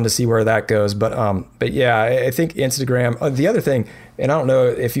that'll be fun to see where that goes. But yeah, I think Instagram, the other thing, and I don't know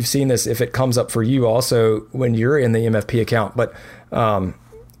if you've seen this, if it comes up for you also when you're in the MFP account, but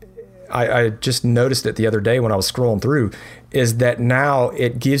I just noticed it the other day when I was scrolling through, is that now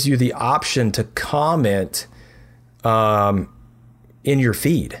it gives you the option to comment in your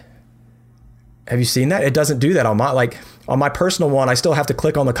feed. Have you seen that? It doesn't do that on my personal one. I still have to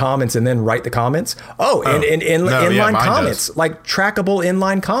click on the comments and then write the comments. Inline comments, does. Like trackable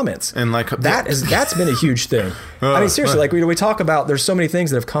inline comments. And that's been a huge thing. I mean, seriously, like we talk about, there's so many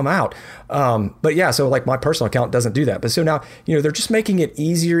things that have come out. But yeah, so like my personal account doesn't do that. But so now, they're just making it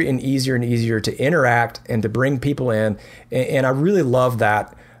easier and easier and easier to interact and to bring people in. And I really love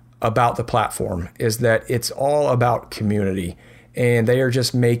that about the platform, is that it's all about community, and they are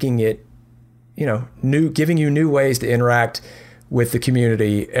just making it, giving you new ways to interact with the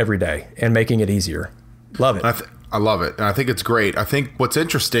community every day and making it easier. Love it. I love it. And I think it's great. I think what's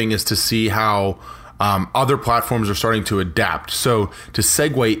interesting is to see how other platforms are starting to adapt. So to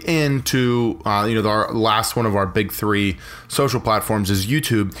segue into, our last one of our big three social platforms is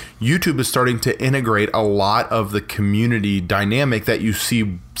YouTube. YouTube is starting to integrate a lot of the community dynamic that you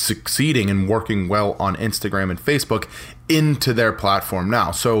see succeeding and working well on Instagram and Facebook into their platform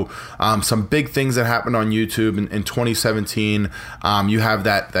now. So some big things that happened on YouTube in 2017. You have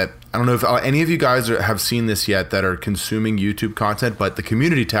that I don't know if any of you guys have seen this yet that are consuming YouTube content, but the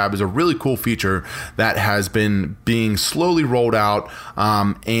community tab is a really cool feature that has been being slowly rolled out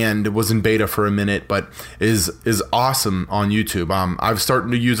and was in beta for a minute, but is awesome on YouTube. I've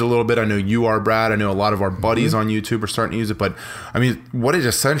started to use it a little bit. I know you are, Brad. I know a lot of our buddies on YouTube are starting to use it, but I mean, what it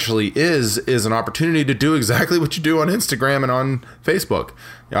essentially is an opportunity to do exactly what you do on Instagram and on Facebook.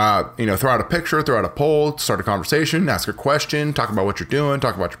 Throw out a picture, throw out a poll, start a conversation, ask a question, talk about what you're doing,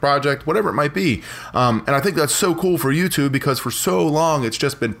 talk about your project, whatever it might be. And I think that's so cool for YouTube, because for so long it's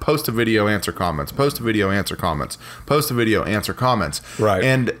just been post a video, answer comments, post a video, answer comments, post a video, answer comments. Right.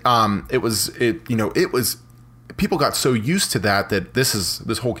 And it was people got so used to that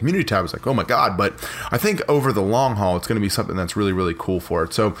this whole community tab is like, oh my God. But I think over the long haul, it's going to be something that's really, really cool for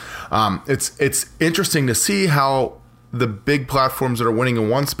it. So it's interesting to see how the big platforms that are winning in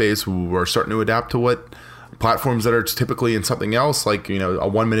one space are starting to adapt to what platforms that are typically in something else, like a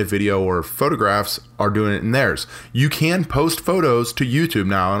 1-minute video or photographs, are doing it in theirs. You can post photos to YouTube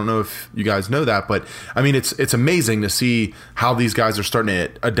now. I don't know if you guys know that, but I mean, it's amazing to see how these guys are starting to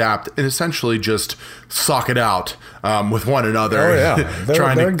adapt and essentially just sock it out with one another. Oh yeah,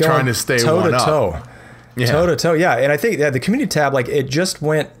 trying to stay toe one to up. toe. Yeah. Toe to toe, yeah. And I think the community tab, like it just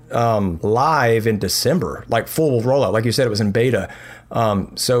went live in December, like full rollout. Like you said, it was in beta.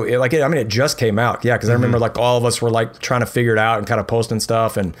 So it just came out. Yeah, because I remember like all of us were like trying to figure it out and kind of posting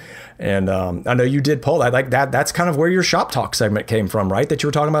stuff. And I know you did poll that. Like that's kind of where your Shop Talk segment came from, right? That you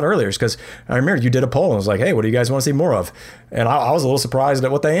were talking about earlier. Because I remember you did a poll and was like, hey, what do you guys want to see more of? And I was a little surprised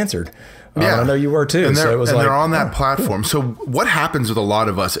at what they answered. Yeah, I know you were too. And so it was they're on that platform. So what happens with a lot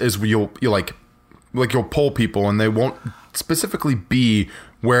of us is you'll poll people and they won't specifically be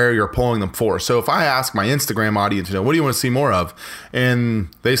where you're polling them for. So if I ask my Instagram audience, what do you want to see more of? And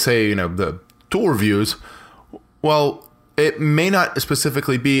they say, the tool reviews. Well, it may not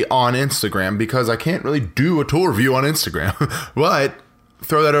specifically be on Instagram because I can't really do a tool review on Instagram, but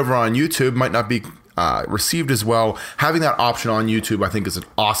throw that over on YouTube might not be received as well. Having that option on YouTube, I think, is an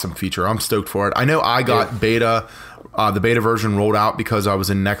awesome feature. I'm stoked for it. I know I got the beta version rolled out because I was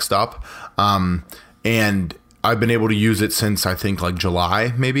in Next Up. And I've been able to use it since I think like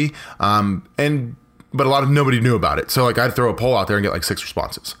July maybe. But nobody knew about it. So like I'd throw a poll out there and get like 6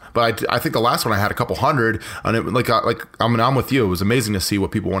 responses. But I think the last one I had a couple hundred, and it I'm with you. It was amazing to see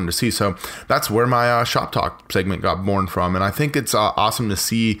what people wanted to see. So that's where my Shop Talk segment got born from. And I think it's awesome to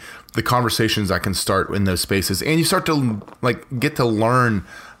see the conversations that can start in those spaces. And you start to get to learn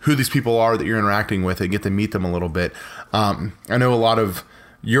who these people are that you're interacting with and get to meet them a little bit. I know a lot of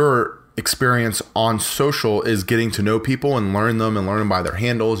your experience on social is getting to know people and learn them by their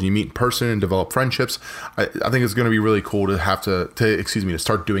handles. You meet in person and develop friendships. I think it's going to be really cool to have to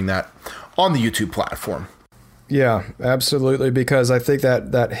start doing that on the YouTube platform. Yeah, absolutely. Because I think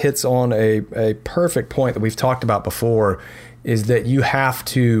that hits on a perfect point that we've talked about before, is that you have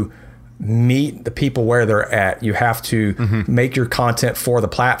to meet the people where they're at. You have to make your content for the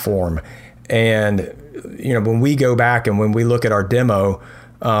platform. And, when we go back and when we look at our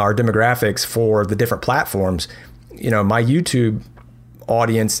demographics for the different platforms, my YouTube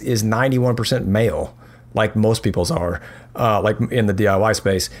audience is 91% male, like most people's are, like in the DIY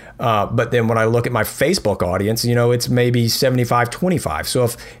space. But then when I look at my Facebook audience, it's maybe 75-25. So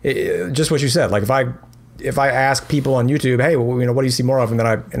if just what you said, like if I ask people on YouTube, hey, well, what do you see more of, and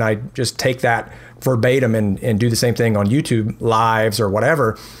then I just take that verbatim and do the same thing on YouTube lives or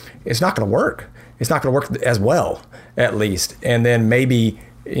whatever, it's not going to work. It's not going to work as well, at least. And then maybe,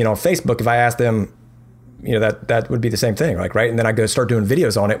 Facebook, if I ask them, that would be the same thing, right? And then I go start doing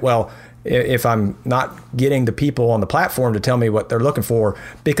videos on it. Well, if I'm not getting the people on the platform to tell me what they're looking for,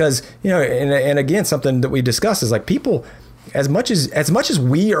 because, and again, something that we discussed is like people, as much as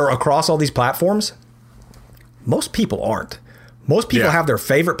we are across all these platforms, most people aren't. Most people have their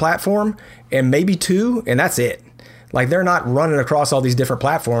favorite platform and maybe two, and that's it. Like they're not running across all these different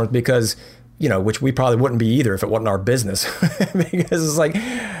platforms because, which we probably wouldn't be either if it wasn't our business. Because it's like,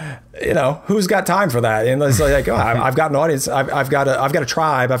 who's got time for that? And it's like, oh, I've got an audience. I've got a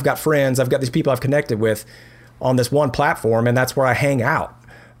tribe. I've got friends. I've got these people I've connected with on this one platform, and that's where I hang out.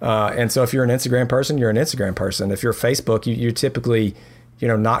 And so if you're an Instagram person, you're an Instagram person. If you're Facebook, you're typically,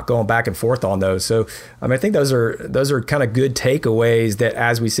 not going back and forth on those. So I think those are kind of good takeaways that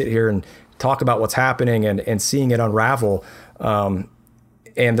as we sit here and talk about what's happening and seeing it unravel,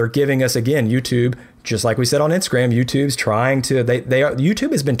 and they're giving us, again, YouTube, just like we said on Instagram, YouTube's trying to,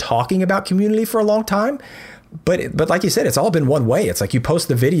 YouTube has been talking about community for a long time, but like you said, it's all been one way. It's like you post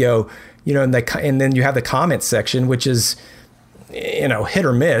the video, and then you have the comments section, which is, hit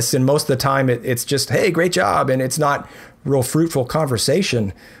or miss. And most of the time it's just, hey, great job. And it's not real fruitful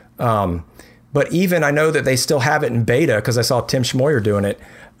conversation. But even I know that they still have it in beta because I saw Tim Schmoyer doing it.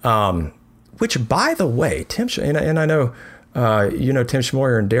 Which, by the way, and I know, Tim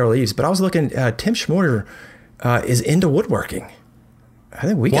Schmoyer and Daryl Eves, but I was looking, Tim Schmoyer is into woodworking. I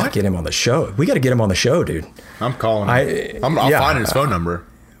think we got to get him on the show. We got to get him on the show, dude. I'm calling him. I'll find his phone number.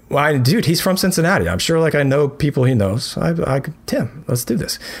 Well, dude, he's from Cincinnati. I'm sure, I know people he knows. Tim, let's do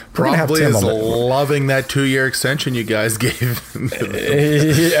this. We're Probably is loving that 2-year extension you guys gave.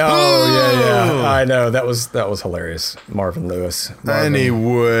 Yeah. I know that was hilarious, Marvin Lewis.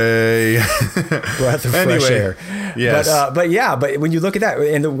 Anyway, breath of fresh air. Yes, but when you look at that,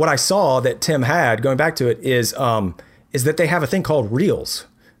 and what I saw that Tim had, going back to it, is that they have a thing called Reels.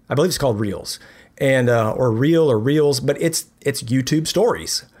 I believe it's called Reels, and or Reel or Reels, but it's YouTube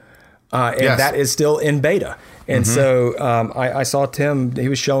Stories. And that is still in beta. And so I saw Tim, he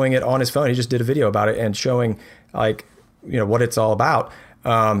was showing it on his phone. He just did a video about it and showing what it's all about.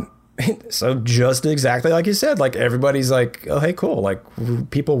 So just exactly like you said, everybody's like, oh, hey, cool.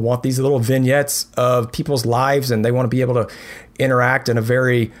 People want these little vignettes of people's lives and they want to be able to interact in a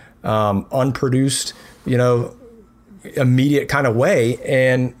very unproduced, immediate kind of way.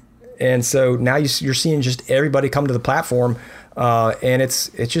 And so now you're seeing just everybody come to the platform. And it's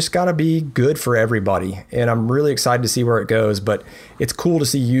just got to be good for everybody. And I'm really excited to see where it goes. But it's cool to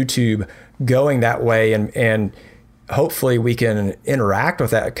see YouTube going that way. And hopefully we can interact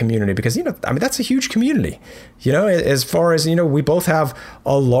with that community because, that's a huge community. As far as, we both have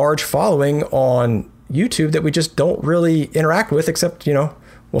a large following on YouTube that we just don't really interact with except, well,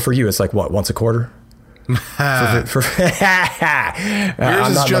 for you, it's once a quarter? Yours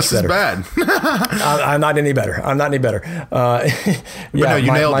is just as bad. I'm not any better. You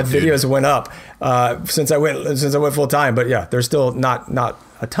nailed my it, dude. videos went up since I went full time, but yeah, they're still not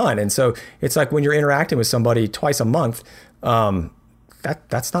a ton. And so it's like when you're interacting with somebody twice a month,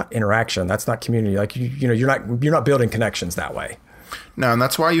 that's not interaction. That's not community. You're not building connections that way. No, and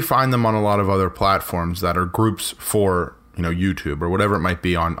that's why you find them on a lot of other platforms that are groups for YouTube or whatever it might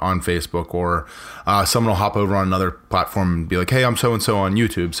be on Facebook, or someone will hop over on another platform and be like, hey, I'm so-and-so on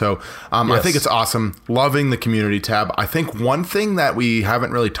YouTube. So yes. I think it's awesome. Loving the community tab. I think one thing that we haven't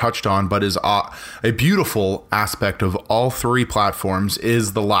really touched on, but is a beautiful aspect of all three platforms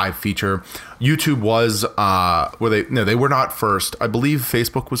is the live feature. YouTube was, they were not first. I believe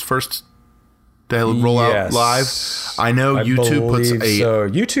Facebook was first to roll out live. I know YouTube puts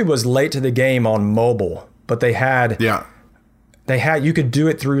YouTube was late to the game on mobile, but they had you could do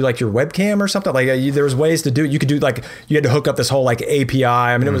it through your webcam or something. There was ways to do it. You could do you had to hook up this whole API.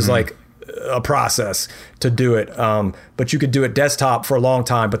 I mean, it was a process to do it. But you could do it desktop for a long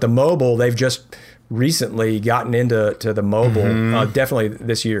time. But the mobile, they've just recently gotten into the mobile, definitely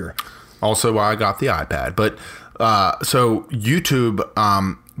this year. Also why I got the iPad. But so YouTube,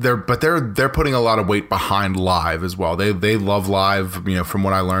 they're putting a lot of weight behind live as well. They love live, from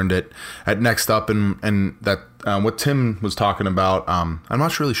what I learned at Next Up, and that what Tim was talking about, I'm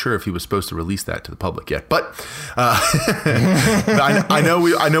not really sure if he was supposed to release that to the public yet, but I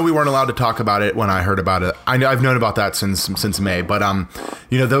know we weren't allowed to talk about it when I heard about it. I've known about that since May, but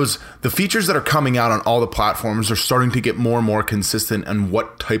the features that are coming out on all the platforms are starting to get more and more consistent on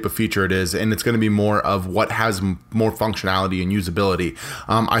what type of feature it is, and it's going to be more of what has more functionality and usability.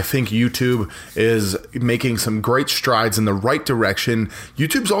 I think YouTube is making some great strides in the right direction.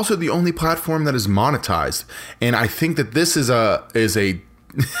 YouTube's also the only platform that is monetized, and I think that this is a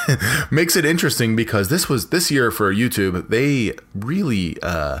makes it interesting because this year for YouTube, they really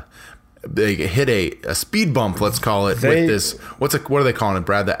they hit a speed bump, let's call it, with this. What are they calling it,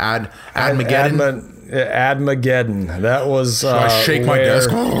 Brad? The Admageddon? Admageddon. That was I shake my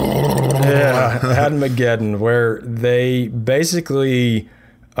desk. Yeah, Admageddon, where they basically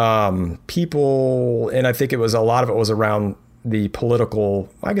people, and I think it was a lot of it was around the political.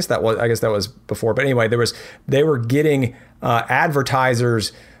 I guess that was before, but anyway, they were getting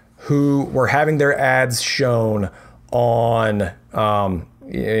advertisers who were having their ads shown on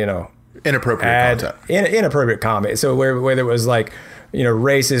inappropriate content. Inappropriate comment. So whether it was like,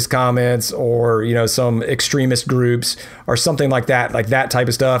 racist comments or, some extremist groups or something like that type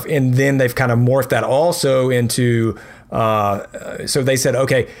of stuff. And then they've kind of morphed that also into, so they said,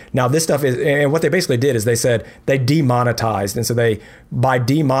 okay, now this stuff is, and what they basically did is they said they demonetized. And so by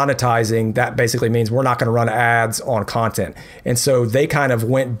demonetizing, that basically means we're not going to run ads on content. And so they kind of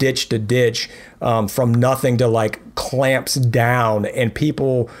went ditch to ditch, from nothing to like clamps down, and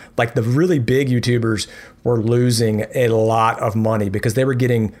people like the really big YouTubers were losing a lot of money because they were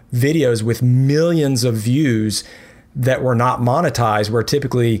getting videos with millions of views that were not monetized, where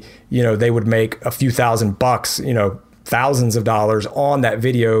typically, they would make a few $1,000, thousands of dollars on that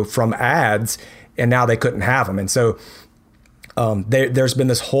video from ads, and now they couldn't have them. And so there's been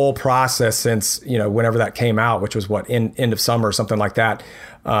this whole process since, whenever that came out, which was end of summer or something like that,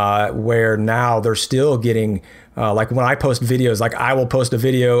 where now they're still getting, like when I post videos, like I will post a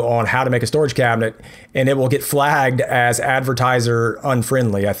video on how to make a storage cabinet and it will get flagged as advertiser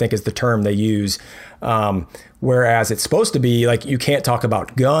unfriendly, I think is the term they use. Whereas it's supposed to be like, you can't talk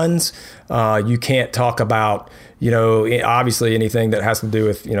about guns. You can't talk about, obviously anything that has to do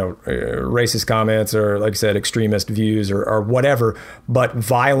with, racist comments or, like I said, extremist views or whatever, but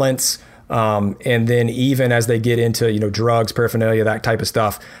violence. And then even as they get into, drugs, paraphernalia, that type of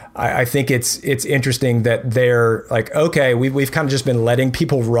stuff, I think it's interesting that they're like, okay, we've kind of just been letting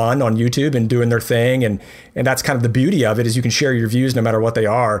people run on YouTube and doing their thing. And that's kind of the beauty of it, is you can share your views no matter what they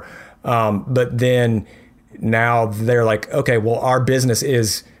are. But then now they're like, okay, well, our business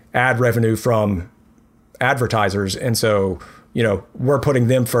is ad revenue from advertisers. And so, we're putting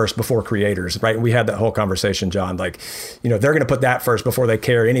them first before creators, right? We had that whole conversation, John, like, they're going to put that first before they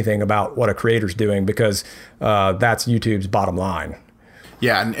care anything about what a creator's doing, because that's YouTube's bottom line.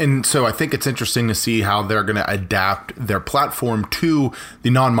 Yeah, and so I think it's interesting to see how they're going to adapt their platform to the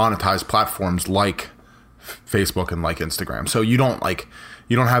non-monetized platforms like Facebook and like Instagram. So you don't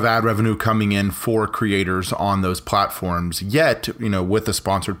have ad revenue coming in for creators on those platforms yet, with a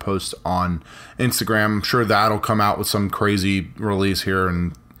sponsored post on Instagram. I'm sure that'll come out with some crazy release here,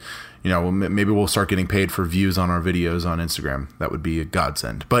 and maybe we'll start getting paid for views on our videos on Instagram. That would be a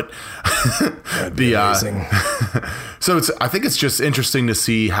godsend. But amazing. So I think it's just interesting to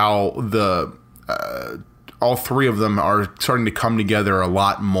see how all three of them are starting to come together a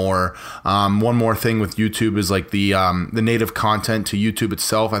lot more. One more thing with YouTube is like the native content to YouTube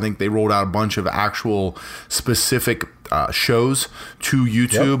itself. I think they rolled out a bunch of actual specific shows to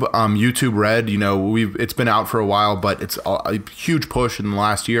YouTube. Yep. YouTube Red, it's been out for a while, but it's a huge push in the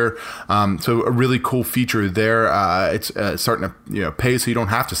last year. So a really cool feature there. It's starting to pay so you don't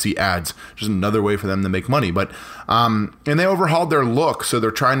have to see ads. Just another way for them to make money. But and they overhauled their look, so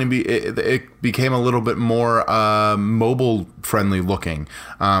they're trying to be. It became a little bit more mobile friendly looking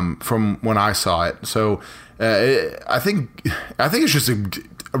from when I saw it. So I think it's just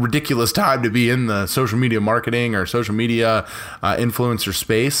a ridiculous time to be in the social media marketing or social media influencer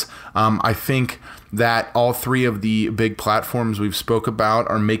space. I think that all three of the big platforms we've spoke about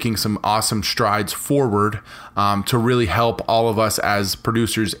are making some awesome strides forward to really help all of us as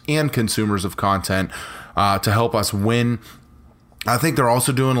producers and consumers of content, to help us win. I think they're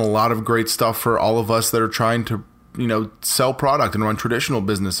also doing a lot of great stuff for all of us that are trying to sell product and run traditional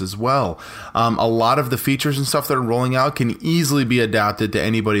business as well. A lot of the features and stuff that are rolling out can easily be adapted to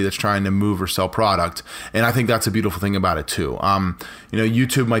anybody that's trying to move or sell product. And I think that's a beautiful thing about it too.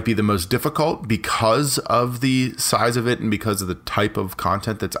 YouTube might be the most difficult because of the size of it and because of the type of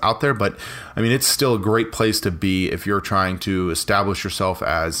content that's out there. But I mean, it's still a great place to be if you're trying to establish yourself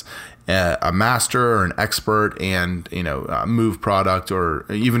as a master or an expert and, move product or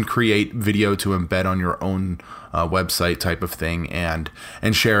even create video to embed on your own website type of thing and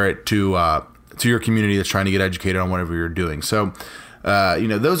share it to your community that's trying to get educated on whatever you're doing. So,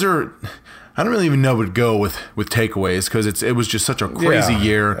 those are, I don't really even know where to go with takeaways because it was just such a crazy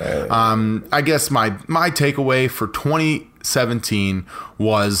year. I guess my takeaway for 2017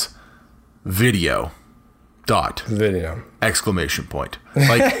 was video. Exclamation point.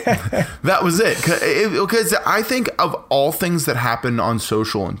 Like that was it. Because I think of all things that happened on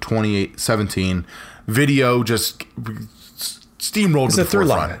social in 2017, video just steamrolled to the through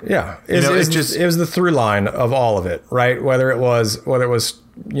line. Yeah. It was the through line of all of it, right? Whether it was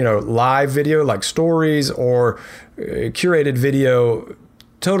live video like stories or curated video.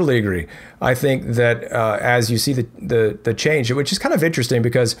 Totally agree. I think that as you see the change, which is kind of interesting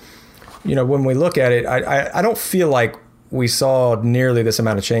because when we look at it, I don't feel like we saw nearly this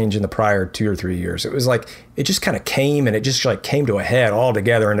amount of change in the prior 2 or 3 years. It was like it just kind of came and it just like came to a head all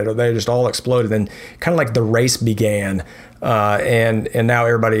together and they just all exploded and kind of like the race began and now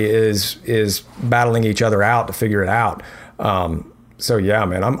everybody is battling each other out to figure it out. So yeah,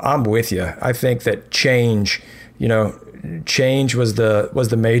 man, I'm with you. I think that change was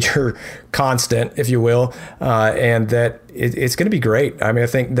the major constant, if you will, and that it's going to be great. I mean, I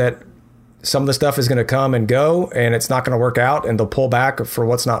think that some of the stuff is going to come and go and it's not going to work out and they'll pull back for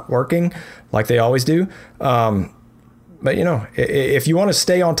what's not working like they always do. But if you want to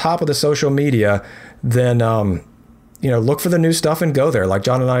stay on top of the social media, then, look for the new stuff and go there. Like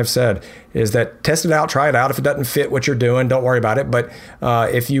John and I have said, is that test it out, try it out. If it doesn't fit what you're doing, don't worry about it. But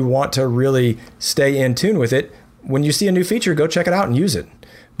if you want to really stay in tune with it, when you see a new feature, go check it out and use it.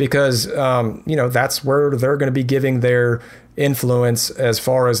 Because, that's where they're going to be giving their influence as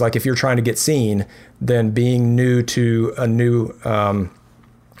far as like if you're trying to get seen, then being new to a new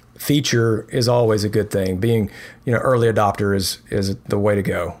feature is always a good thing. Being, early adopter is the way to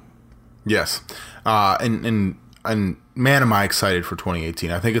go. Yes. And man, am I excited for 2018.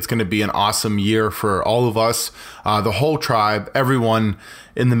 I think it's going to be an awesome year for all of us, the whole tribe, everyone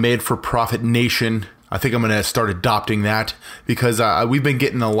in the Made for Profit Nation. I think I'm going to start adopting that because we've been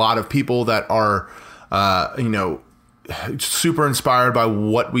getting a lot of people that are, super inspired by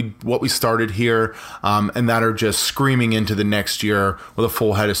what we started here, and that are just screaming into the next year with a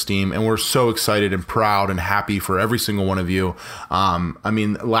full head of steam. And we're so excited and proud and happy for every single one of you.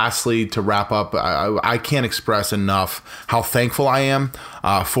 Lastly, to wrap up, I can't express enough how thankful I am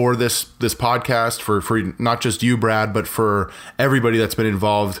for this podcast, for not just you, Brad, but for everybody that's been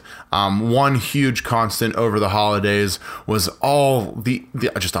involved. One huge constant over the holidays was all the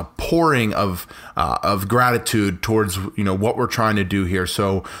just a pouring of gratitude towards what we're trying to do here.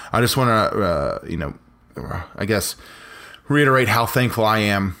 So I just want to I guess reiterate how thankful I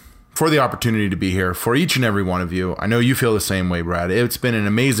am for the opportunity to be here for each and every one of you. I know you feel the same way, Brad. It's been an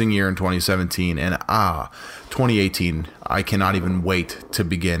amazing year in 2017 and 2018. I cannot even wait to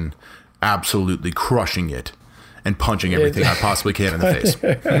begin absolutely crushing it and punching everything I possibly can in the face.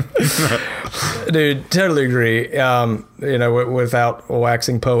 Dude, totally agree. Without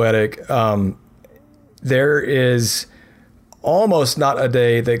waxing poetic, there is almost not a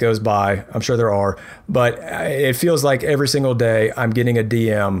day that goes by. I'm sure there are, but it feels like every single day I'm getting a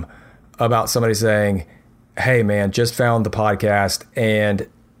DM about somebody saying, "Hey man, just found the podcast and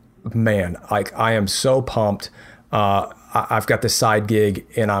man, like I am so pumped. I've got this side gig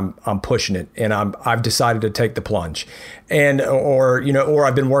and I'm pushing it and I've decided to take the plunge and, or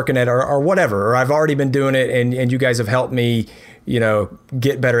I've been working at or whatever, or I've already been doing it and you guys have helped me,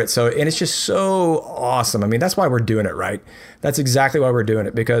 get better at so, and it's just so awesome. I mean, that's why we're doing it, right? That's exactly why we're doing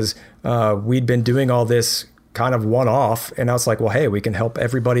it because we'd been doing all this kind of one-off and now it's like, well, hey, we can help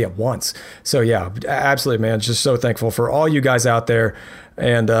everybody at once. So yeah, absolutely, man. Just so thankful for all you guys out there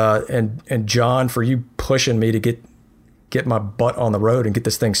and John, for you pushing me to get my butt on the road and get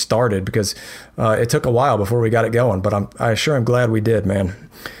this thing started because it took a while before we got it going, but I'm glad we did, man.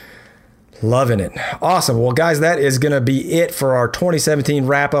 Loving it. Awesome. Well, guys, that is going to be it for our 2017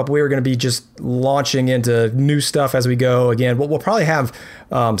 wrap up. We are going to be just launching into new stuff as we go. Again, we'll probably have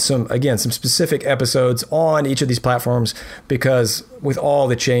some specific episodes on each of these platforms because with all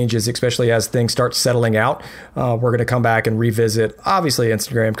the changes, especially as things start settling out, we're going to come back and revisit, obviously,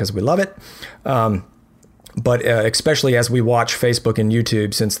 Instagram because we love it. But especially as we watch Facebook and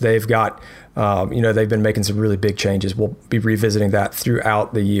YouTube, since they've got They've been making some really big changes. We'll be revisiting that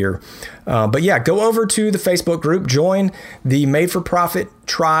throughout the year. But yeah, go over to the Facebook group, join the Made for Profit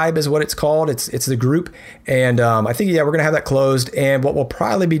Tribe is what it's called. It's the group. And I think, we're going to have that closed. And what we'll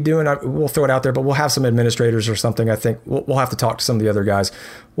probably be doing, we'll throw it out there, but we'll have some administrators or something. I think we'll have to talk to some of the other guys.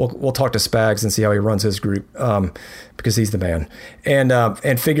 We'll talk to Spags and see how he runs his group, because he's the man,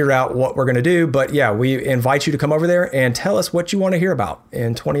 and figure out what we're going to do. But yeah, we invite you to come over there and tell us what you want to hear about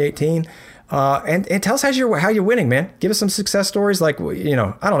in 2018. And tell us how you're winning, man. Give us some success stories. Like, I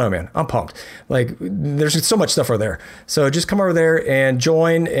don't know, man. I'm pumped. Like, there's so much stuff over there. So just come over there and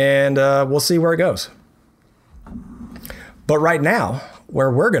join, and we'll see where it goes. But right now,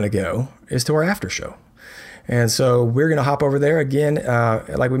 where we're going to go is to our after show. And so we're going to hop over there again.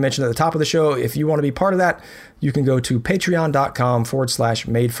 Like we mentioned at the top of the show, if you want to be part of that, you can go to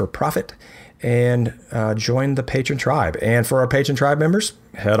patreon.com/made-for-profit and join the Patron Tribe. And for our Patron Tribe members,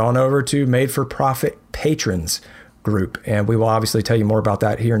 head on over to Made for Profit Patrons group. And we will obviously tell you more about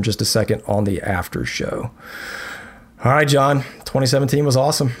that here in just a second on the after show. All right, John, 2017 was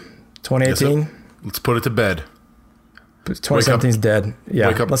awesome. 2018. Yes, let's put it to bed. 2017 is dead. Yeah,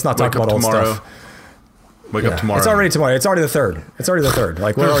 let's not talk about old stuff. Wake up tomorrow. It's already tomorrow. It's already the third.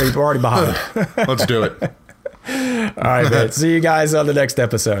 Like we're already behind. Let's do it. All right, man. See you guys on the next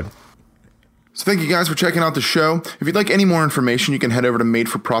episode. So thank you guys for checking out the show. If you'd like any more information, you can head over to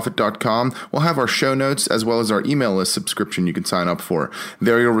madeforprofit.com. We'll have our show notes as well as our email list subscription you can sign up for.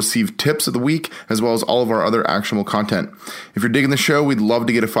 There you'll receive tips of the week as well as all of our other actionable content. If you're digging the show, we'd love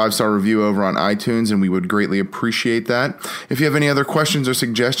to get a 5-star review over on iTunes, and we would greatly appreciate that. If you have any other questions or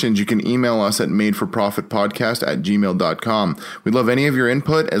suggestions, you can email us at madeforprofitpodcast@gmail.com. We'd love any of your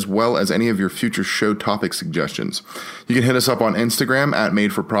input as well as any of your future show topic suggestions. You can hit us up on Instagram at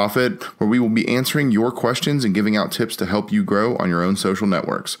madeforprofit, where we will be answering your questions and giving out tips to help you grow on your own social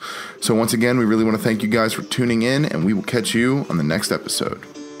networks. So once again, we really want to thank you guys for tuning in, and we will catch you on the next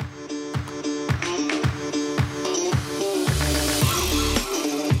episode.